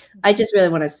I just really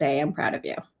want to say I'm proud of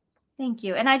you. Thank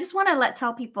you. And I just want to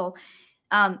tell people,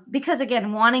 because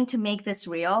again, wanting to make this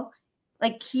real,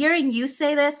 like hearing you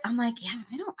say this, I'm like, yeah,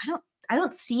 I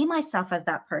don't see myself as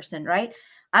that person, right?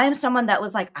 I am someone that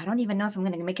was like, I don't even know if I'm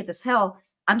going to make it this hill.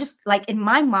 I'm just like, in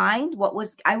my mind,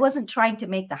 I wasn't trying to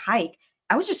make the hike.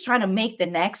 I was just trying to make the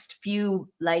next few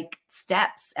like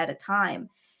steps at a time.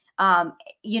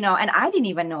 You know, and I didn't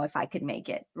even know if I could make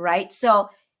it, right? So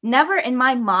never in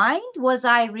my mind was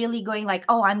I really going like,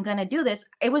 oh, I'm going to do this.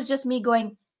 It was just me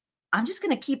going, I'm just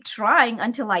going to keep trying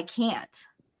until I can't,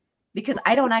 because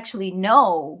I don't actually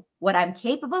know what I'm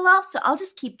capable of. So I'll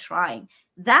just keep trying.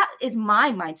 That is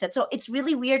my mindset. So it's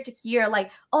really weird to hear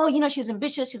like, oh, you know, she's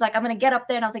ambitious. She's like, I'm going to get up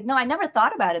there. And I was like, no, I never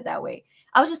thought about it that way.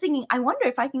 I was just thinking, I wonder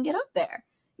if I can get up there,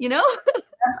 you know?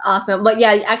 That's awesome. But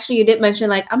yeah, actually you did mention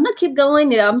like, I'm going to keep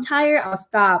going. You know, I'm tired. I'll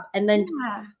stop. And then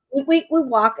we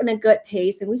walk in a good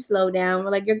pace and we slow down.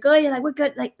 We're like, you're good. You're like, we're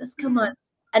good. Like, let's come on.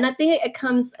 And I think it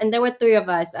comes, and there were 3 of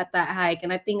us at that hike.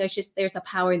 And I think it's just, there's a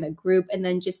power in the group. And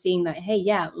then just seeing that, hey,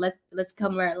 yeah, let's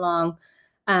come right along.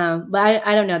 But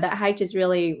I don't know, that hike just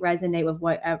really resonate with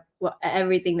what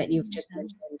everything that you've just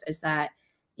mentioned, is that,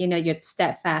 you know, your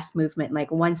steadfast movement, like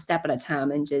one step at a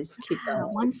time, and just keep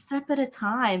going. One step at a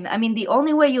time. I mean, the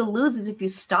only way you'll lose is if you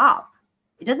stop.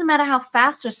 It doesn't matter how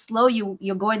fast or slow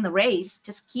you're going the race,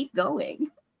 just keep going.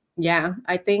 Yeah,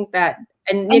 I think that,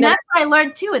 and know, that's what I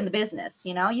learned too in the business,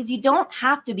 you know, is you don't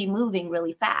have to be moving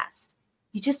really fast.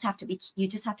 You just have to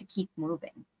keep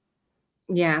moving.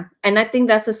 Yeah. And I think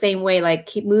that's the same way, like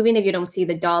keep moving if you don't see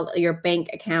your bank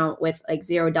account with like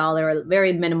 $0 or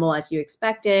very minimal as you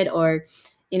expected, or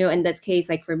you know, in this case,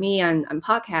 like for me on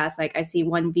podcasts, like I see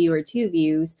 1 view or 2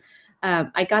 views.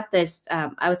 I got this,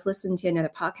 I was listening to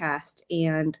another podcast,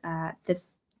 and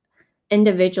this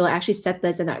individual actually said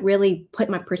this, and that really put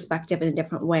my perspective in a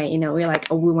different way. You know, we're like,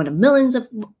 oh, we want millions of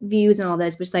views and all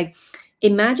this, but it's like,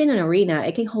 imagine an arena,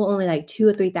 it can hold only like 2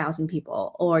 or 3,000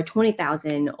 people, or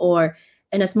 20,000, or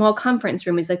in a small conference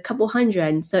room, it's a couple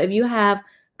hundred. So if you have a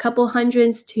couple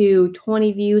hundreds to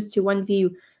 20 views to 1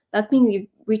 view, that's meaning you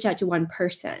reach out to 1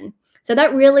 person. So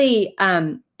that really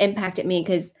impacted me,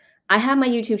 because I had my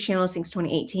YouTube channel since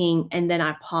 2018, and then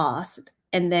I paused,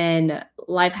 and then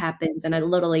life happens, and I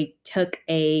literally took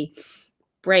a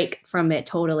break from it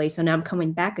totally. So now I'm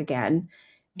coming back again,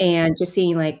 and just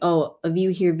seeing like, oh, a view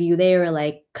here, view there,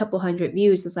 like a couple hundred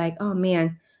views. It's like, oh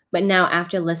man. But now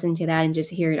after listening to that and just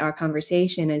hearing our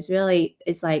conversation, it's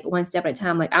like 1 step at a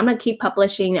time. Like, I'm going to keep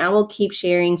publishing. I will keep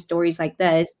sharing stories like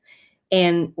this.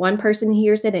 And 1 person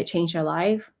hears it, it changed their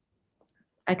life.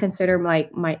 I consider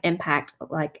my impact,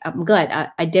 like, I'm good.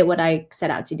 I did what I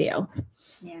set out to do.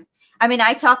 Yeah. I mean,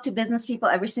 I talk to business people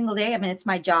every single day. I mean, it's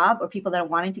my job, or people that are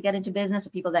wanting to get into business,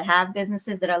 or people that have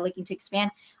businesses that are looking to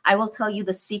expand. I will tell you,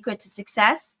 the secret to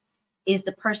success is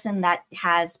the person that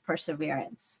has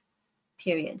perseverance,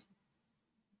 period.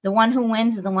 The one who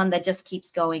wins is the one that just keeps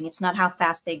going. It's not how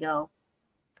fast they go.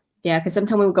 Yeah, because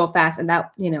sometimes we will go fast, and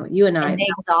that, you know, you and I. And they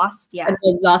exhaust, yeah. And they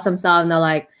exhaust themselves, and they're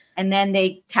like. And then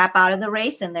they tap out of the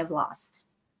race, and they've lost.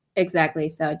 Exactly.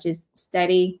 So just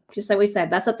steady, just like we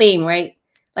said, that's a theme, right?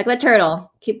 Like the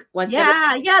turtle, keep 1 step.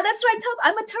 Yeah, that's right.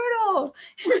 I'm a turtle.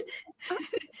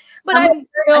 But I'm a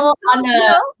turtle on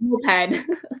a moped.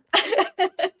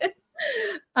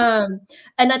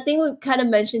 And I think we kind of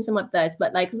mentioned some of this,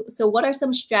 but like, so what are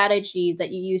some strategies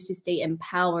that you use to stay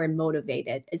empowered and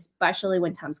motivated, especially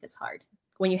when times gets hard,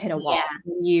 when you hit a wall,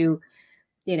 when you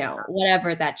know,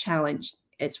 whatever that challenge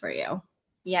is for you?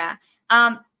 Yeah.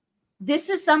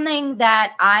 This is something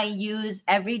that I use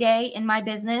every day in my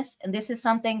business. And this is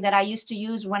something that I used to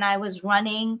use when I was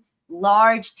running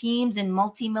large teams and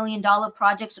multi-million-dollar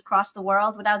projects across the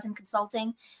world when I was in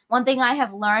consulting. One thing I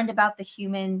have learned about the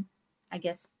human, I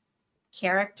guess,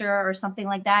 character or something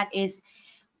like that is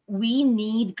we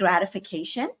need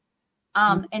gratification.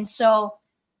 And so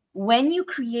when you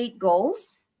create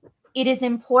goals, it is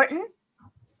important,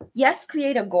 yes,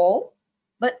 create a goal,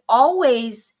 but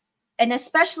always, and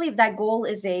especially if that goal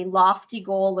is a lofty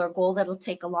goal or a goal that'll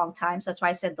take a long time. So that's why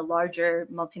I said the larger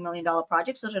multi-million-dollar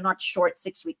projects, those are not short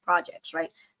 6-week projects,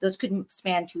 right? Those could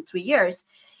span 2-3 years.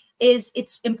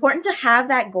 It's important to have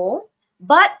that goal,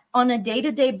 but on a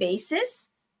day-to-day basis,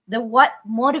 what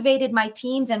motivated my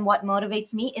teams and what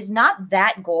motivates me is not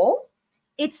that goal.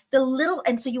 It's the little,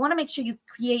 and so you want to make sure you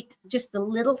create just the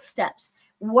little steps.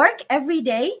 Work every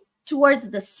day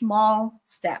towards the small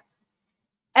step.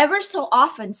 Ever so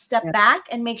often, step back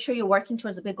and make sure you're working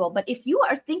towards a big goal. But if you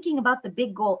are thinking about the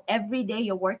big goal every day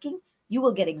you're working, you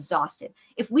will get exhausted.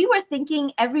 If we were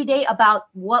thinking every day about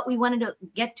what we wanted to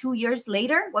get 2 years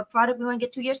later, what product we want to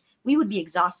get 2 years, we would be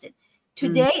exhausted.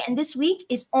 Today and this week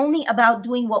is only about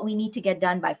doing what we need to get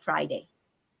done by Friday.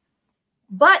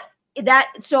 But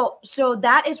so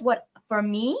that is what, for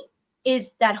me,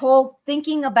 is that whole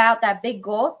thinking about that big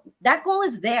goal. That goal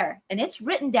is there and it's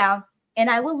written down, and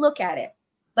I will look at it.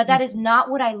 But that is not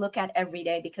what I look at every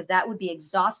day, because that would be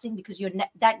exhausting, because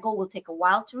that goal will take a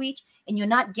while to reach, and you're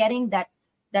not getting that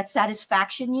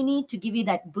satisfaction you need to give you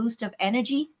that boost of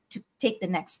energy to take the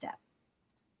next step.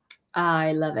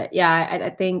 I love it. Yeah, I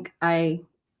think I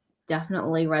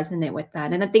definitely resonate with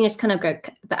that. And I think it's kind of good,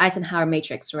 the Eisenhower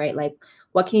matrix, right? Like,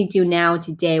 what can you do now,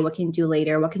 today? What can you do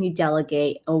later? What can you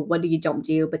delegate? Or what do you don't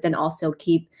do? But then also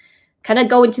keep kind of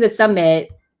going to the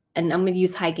summit. And I'm going to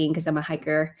use hiking because I'm a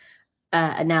hiker.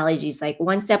 Analogies, like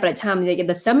 1 step at a time. Like,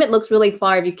 the summit looks really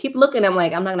far. If you keep looking, I'm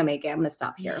like, I'm not gonna make it. I'm gonna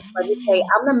stop here. But just say,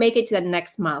 I'm gonna make it to the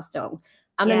next milestone.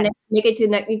 I'm gonna make it to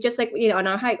the next. Just like, you know, on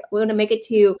our hike, we're gonna make it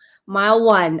to mile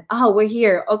 1. Oh, we're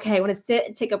here. Okay, I want to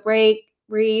sit, take a break,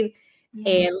 breathe,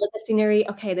 and look at the scenery.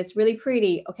 Okay, that's really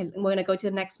pretty. Okay, we're gonna go to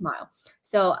the next mile.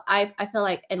 So I feel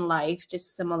like in life,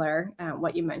 just similar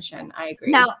what you mentioned. I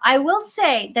agree. Now, I will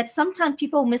say that sometimes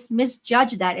people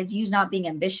misjudge that as you not being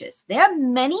ambitious. There are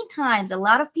many times a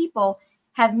lot of people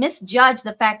have misjudged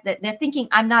the fact that they're thinking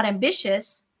I'm not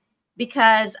ambitious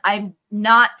because I'm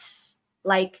not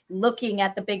like looking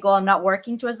at the big goal. I'm not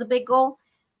working towards the big goal,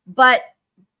 but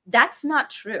that's not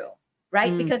true.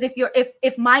 Right? Because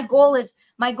if my goal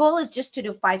is just to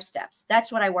do 5 steps,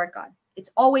 that's what I work on. It's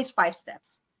always 5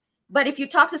 steps. But if you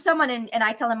talk to someone and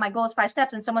I tell them my goal is 5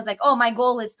 steps, and someone's like, oh, my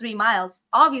goal is 3 miles,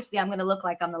 obviously I'm going to look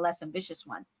like I'm the less ambitious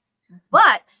one.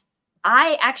 But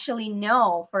I actually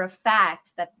know for a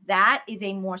fact that that is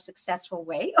a more successful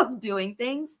way of doing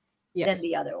things than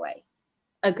the other way.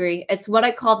 Agree. It's what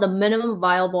I call the minimum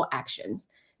viable actions.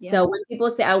 Yeah. So when people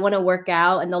say I want to work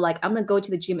out and they're like, I'm gonna go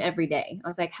to the gym every day. I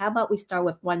was like, how about we start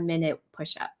with 1 minute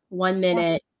push up, 1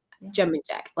 minute jumping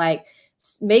jack? Like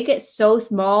make it so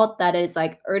small that it's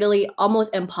like early,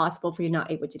 almost impossible for you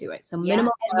not able to do it. So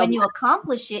minimum. And when you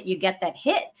accomplish it, you get that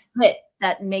hit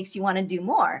that makes you want to do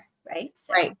more. Right.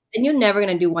 So. Right. And you're never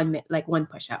gonna do 1 minute, like one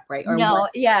push up, right? Or no,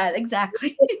 yeah,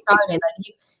 exactly.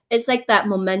 It's like that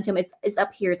momentum is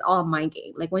up here. It's all a mind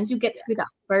game. Like once you get through that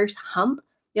first hump,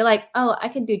 you're like, oh, I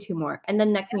can do 2 more. And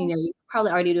then next thing you know, you're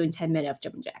probably already doing 10 minutes of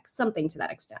jumping jacks, something to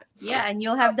that extent. Yeah. And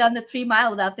you'll have done the 3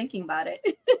 mile without thinking about it.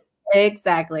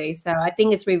 Exactly. So I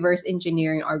think it's reverse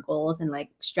engineering our goals and like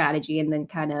strategy. And then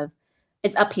kind of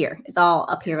it's up here. It's all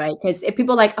up here, right? Because if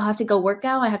people like, oh, I have to go work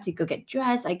out, I have to go get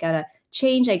dressed, I gotta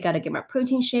change, I gotta get my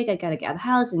protein shake, I gotta get out of the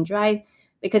house and drive.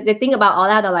 Because they think about all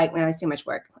that, they're like, man, it's too much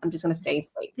work. I'm just gonna stay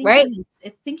asleep, right?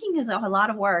 Thinking is a lot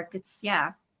of work. It's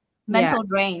mental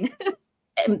drain.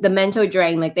 The mental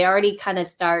drain, like they already kind of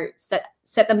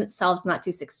set themselves not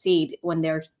to succeed when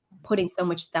they're putting so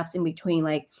much steps in between.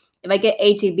 Like if I get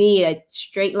A to B, a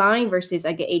straight line versus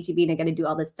I get A to B and I got to do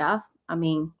all this stuff. I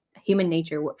mean, human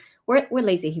nature, we're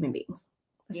lazy human beings.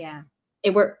 Yeah,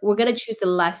 we're gonna choose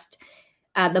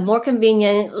the more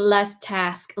convenient, less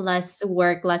task, less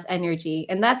work, less energy.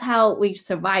 And that's how we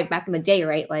survived back in the day,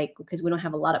 right? Like, because we don't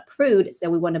have a lot of food, so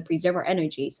we want to preserve our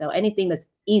energy. So anything that's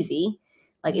easy,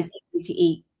 like it's easy to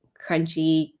eat,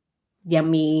 crunchy,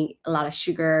 yummy, a lot of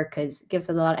sugar, because it gives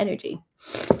us a lot of energy.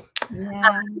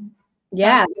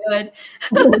 Yeah. Sounds good.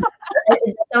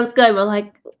 It sounds good. We're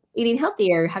like eating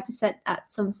healthier, have to set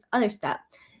some other stuff.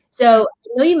 So I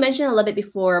know you mentioned a little bit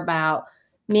before about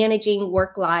managing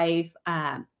work-life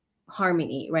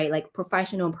harmony, right? Like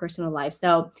professional and personal life.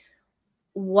 So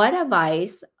what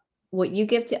advice would you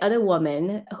give to other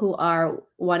women who are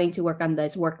wanting to work on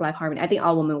this work-life harmony? I think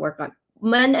all women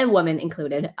men and women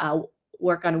included,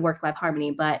 work on work-life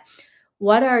harmony. But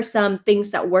what are some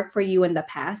things that work for you in the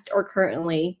past or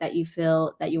currently that you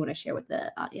feel that you want to share with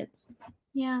the audience?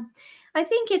 Yeah, I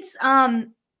think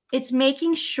it's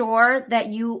making sure that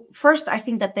I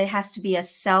think that there has to be a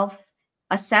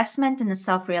self-assessment and a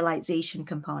self-realization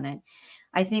component.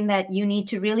 I think that you need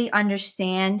to really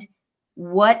understand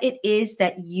what it is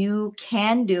that you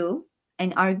can do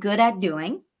and are good at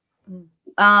doing.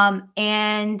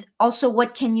 And also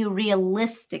what can you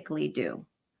realistically do,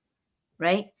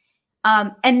 right?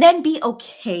 And then be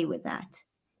okay with that.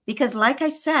 Because like I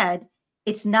said,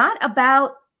 it's not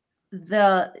about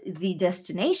the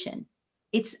destination.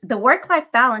 It's the work-life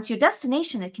balance. Your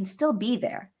destination, it can still be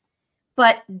there.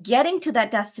 But getting to that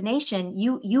destination,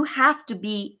 you have to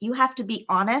be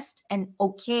honest and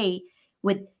okay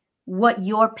with what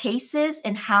your pace is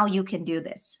and how you can do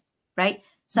this, right?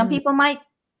 Some people might,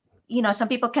 some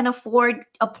people can afford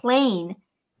a plane,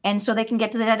 and so they can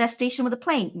get to that destination with a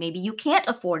plane. Maybe you can't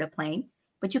afford a plane,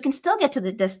 but you can still get to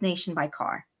the destination by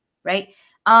car, right?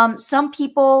 Some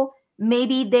people,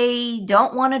 maybe they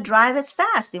don't want to drive as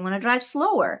fast. They want to drive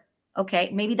slower. Okay,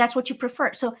 maybe that's what you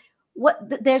prefer. So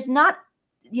there's not,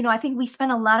 I think we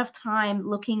spend a lot of time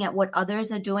looking at what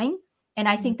others are doing. And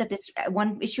I think that this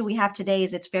one issue we have today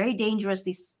is it's very dangerous.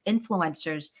 These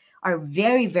influencers are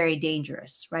very, very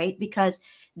dangerous, right? Because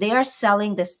they are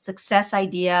selling this success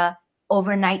idea,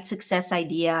 overnight success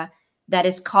idea that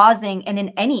is causing, and in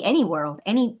any world,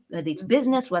 whether it's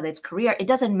business, whether it's career, it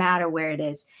doesn't matter where it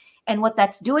is. And what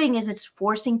that's doing is it's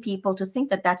forcing people to think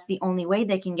that that's the only way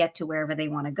they can get to wherever they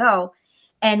want to go.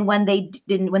 And when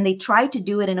they try to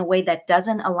do it in a way that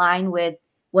doesn't align with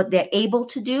what they're able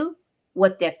to do,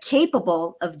 what they're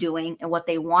capable of doing, and what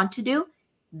they want to do,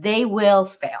 they will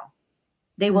fail.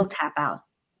 They will tap out.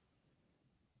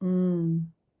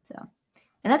 So,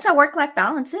 and that's how work-life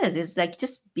balance is like,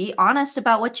 just be honest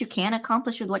about what you can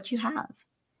accomplish with what you have,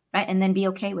 right? And then be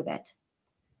okay with it.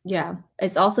 Yeah.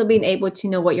 It's also being able to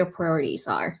know what your priorities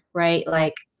are, right?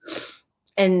 Like,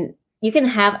 and you can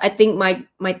have, I think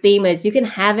my theme is you can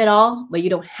have it all, but you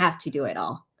don't have to do it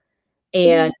all.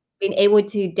 And being able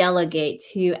to delegate,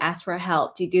 to ask for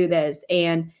help, to do this,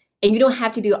 and you don't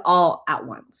have to do it all at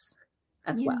once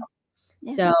as well.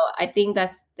 So I think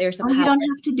there's a power. You don't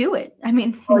have to do it. I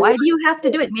mean, why do you have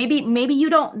to do it? Maybe you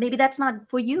don't, maybe that's not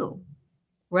for you.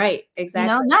 Right.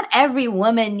 Exactly. Not every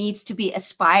woman needs to be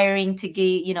aspiring to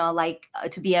be,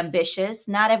 to be ambitious.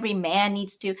 Not every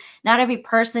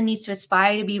person needs to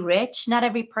aspire to be rich. Not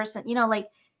every person,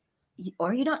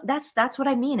 or you don't, that's what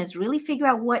I mean, is really figure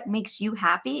out what makes you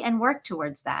happy and work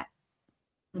towards that,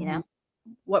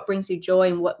 what brings you joy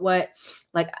and what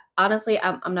like, honestly,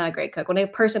 I'm not a great cook.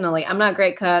 Personally, I'm not a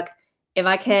great cook. If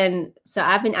I can, so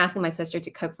I've been asking my sister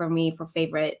to cook for me for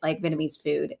favorite like Vietnamese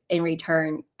food. In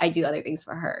return, I do other things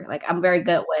for her. Like, I'm very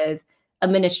good with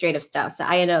administrative stuff, so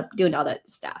I end up doing all that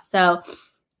stuff. So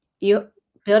you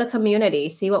build a community,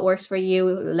 see what works for you,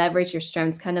 leverage your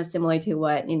strengths, kind of similar to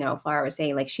what, Farha was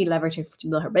saying, like she leveraged it to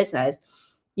build her business.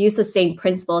 Use the same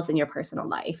principles in your personal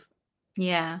life.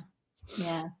 Yeah.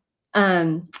 Yeah.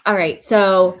 All right.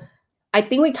 So I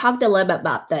think we talked a little bit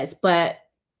about this, but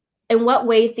in what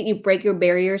ways did you break your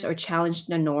barriers or challenge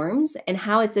the norms? And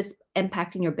how is this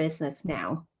impacting your business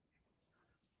now?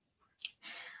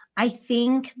 I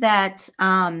think that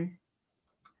one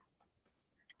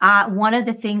of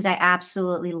the things I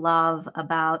absolutely love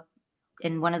about,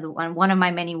 and one of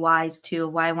my many whys too,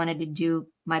 why I wanted to do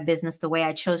my business the way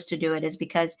I chose to do it, is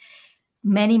because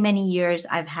many, many years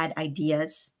I've had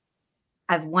ideas.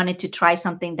 I've wanted to try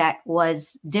something that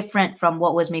was different from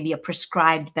what was maybe a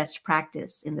prescribed best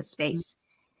practice in the space.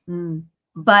 Mm.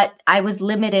 But I was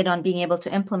limited on being able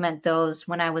to implement those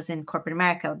when I was in corporate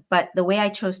America. But the way I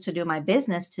chose to do my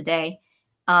business today,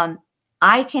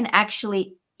 I can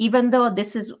actually, even though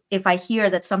this is, if I hear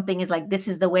that something is like, this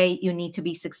is the way you need to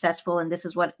be successful and this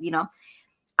is what,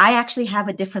 I actually have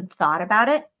a different thought about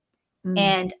it.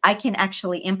 And I can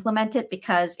actually implement it,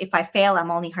 because if I fail, I'm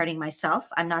only hurting myself.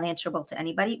 I'm not answerable to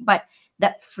anybody. But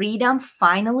that freedom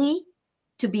finally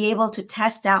to be able to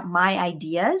test out my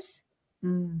ideas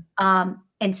and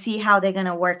see how they're going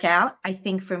to work out. I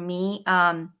think for me,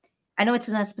 I know it's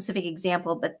not a specific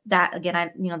example, but that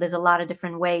again, there's a lot of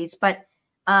different ways, but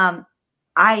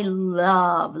I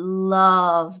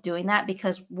love doing that,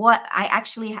 because what I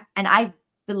actually, and I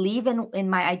believe in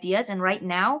my ideas, and right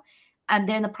now, and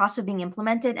they're in the process of being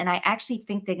implemented, and I actually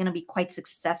think they're going to be quite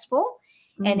successful.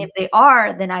 And if they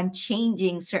are, then I'm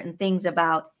changing certain things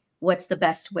about what's the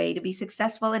best way to be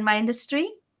successful in my industry.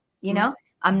 I'm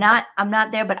not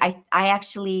there, but I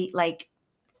actually like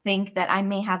think that I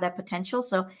may have that potential.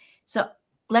 So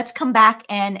let's come back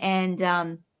and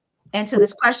answer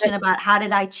this question about how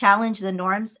did I challenge the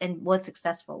norms and was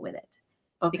successful with it.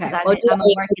 Okay. Because I'm a work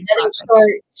in progress.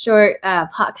 Short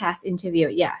podcast interview.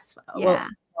 Yes. Yeah.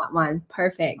 That one.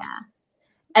 Perfect. Yeah.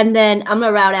 And then I'm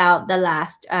gonna route out the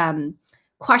last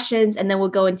questions, and then we'll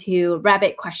go into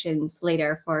rabbit questions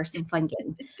later for some fun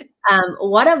game.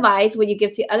 What advice would you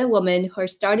give to other women who are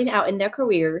starting out in their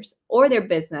careers or their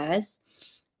business,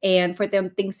 and for them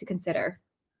things to consider?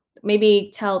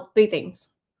 Maybe tell 3 things.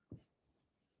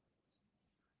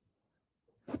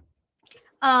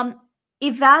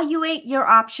 Evaluate your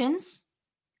options.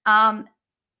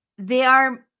 They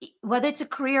are, whether it's a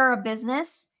career or a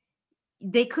business,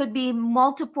 they could be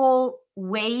multiple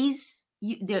ways.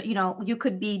 You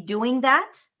could be doing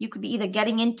that. You could be either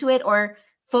getting into it or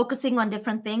focusing on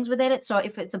different things within it. So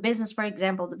if it's a business, for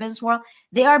example, the business world,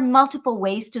 there are multiple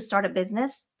ways to start a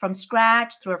business from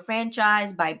scratch, through a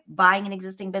franchise, by buying an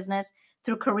existing business,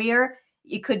 through career.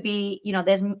 It could be,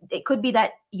 it could be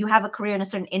that you have a career in a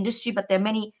certain industry, but there are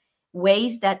many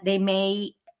ways that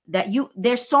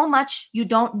there's so much you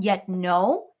don't yet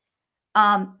know.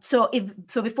 So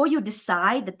before you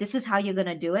decide that this is how you're going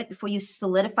to do it, before you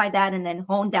solidify that and then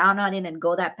hone down on it and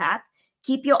go that path,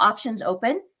 keep your options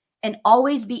open and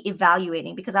always be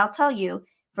evaluating. Because I'll tell you,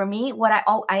 for me, what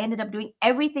I ended up doing,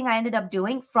 everything I ended up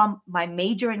doing from my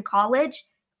major in college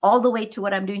all the way to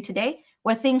what I'm doing today,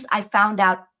 were things I found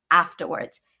out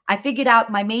afterwards. I figured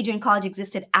out my major in college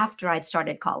existed after I'd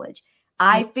started college.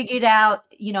 I figured out,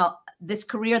 this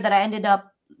career that I ended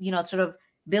up, sort of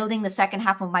building the second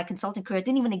half of my consulting career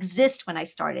didn't even exist when I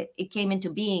started. It came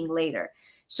into being later.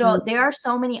 So there are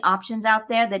so many options out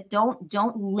there that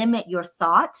don't limit your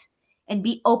thought, and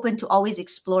be open to always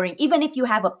exploring. Even if you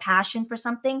have a passion for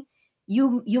something,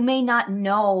 you may not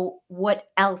know what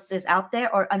else is out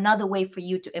there or another way for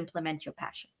you to implement your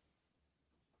passion.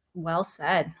 Well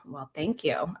said. Well, thank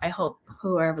you. I hope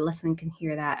whoever listening can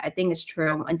hear that. I think it's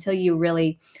true. Until you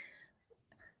really,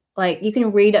 you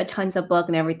can read tons of book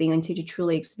and everything, until you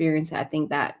truly experience it. I think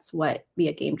that's what be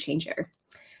a game changer.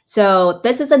 So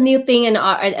this is a new thing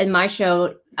in my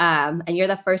show, and you're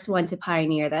the first one to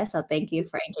pioneer this. So thank you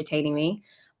for entertaining me.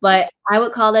 But I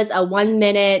would call this a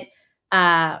 1-minute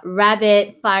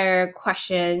rapid fire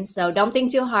question. So don't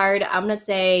think too hard. I'm gonna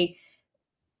say,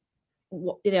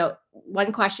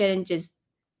 one question, just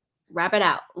wrap it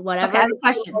out. Whatever. Okay, I have a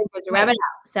question. Just wrap it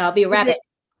out. So I'll be rapid.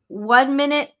 1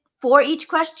 minute for each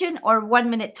question, or 1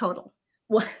 minute total?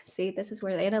 Well, see, this is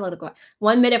where the analytical.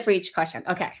 1 minute for each question.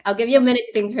 Okay, I'll give you a minute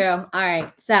to think through. All right.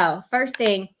 So first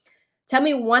thing, tell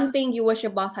me one thing you wish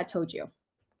your boss had told you.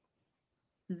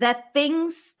 that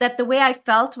the way I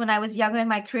felt when I was younger in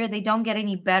my career, they don't get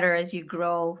any better as you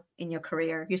grow in your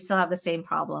career. You still have the same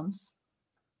problems.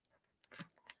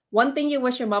 One thing you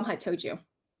wish your mom had told you.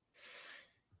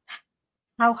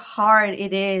 How hard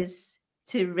it is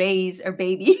to raise a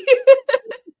baby.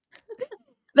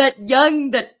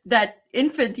 that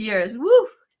infant years, woo,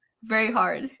 very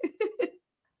hard.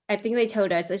 I think they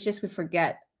told us. It's just we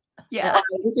forget. Yeah.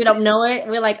 We don't know it.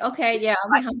 We're like, okay, yeah,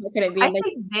 how could it be? I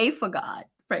think they forgot,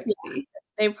 frankly. Yeah,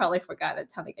 they probably forgot.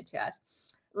 That's how they get to us.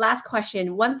 Last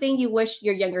question. One thing you wish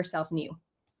your younger self knew.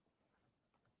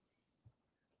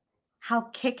 How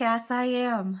kick-ass I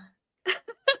am.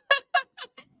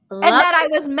 And that I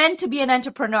was meant to be an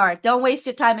entrepreneur. Don't waste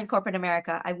your time in corporate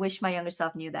America. I wish my younger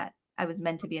self knew that. I was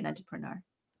meant to be an entrepreneur.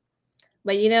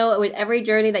 But you know, with every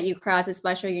journey that you cross,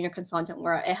 especially in your consultant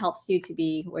world, it helps you to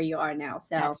be where you are now.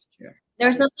 So that's true.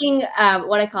 There's nothing,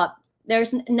 what I call,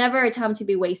 there's never a time to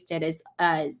be wasted is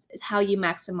how you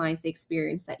maximize the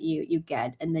experience that you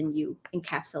get, and then you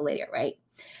encapsulate it, right?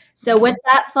 So with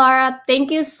that, Farha,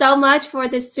 thank you so much for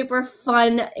this super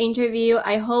fun interview.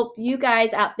 I hope you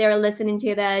guys out there listening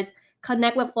to this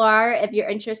connect with Farha if you're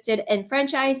interested in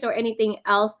franchise or anything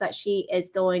else that she is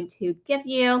going to give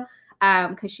you,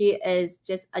 because she is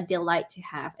just a delight to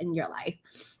have in your life.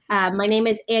 My name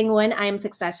is Anne Nguyen. I am a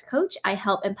success coach. I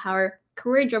help empower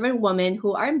career-driven women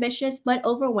who are ambitious but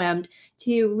overwhelmed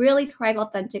to really thrive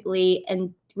authentically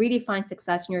and redefine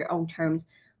success in your own terms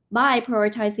by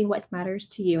prioritizing what matters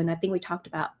to you. And I think we talked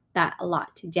about that a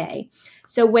lot today.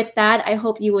 So with that, I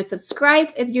hope you will subscribe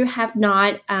if you have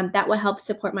not. That will help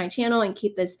support my channel and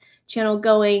keep this channel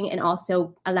going, and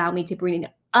also allow me to bring in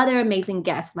other amazing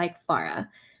guests like Farha.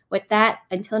 With that,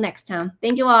 until next time,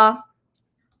 thank you all.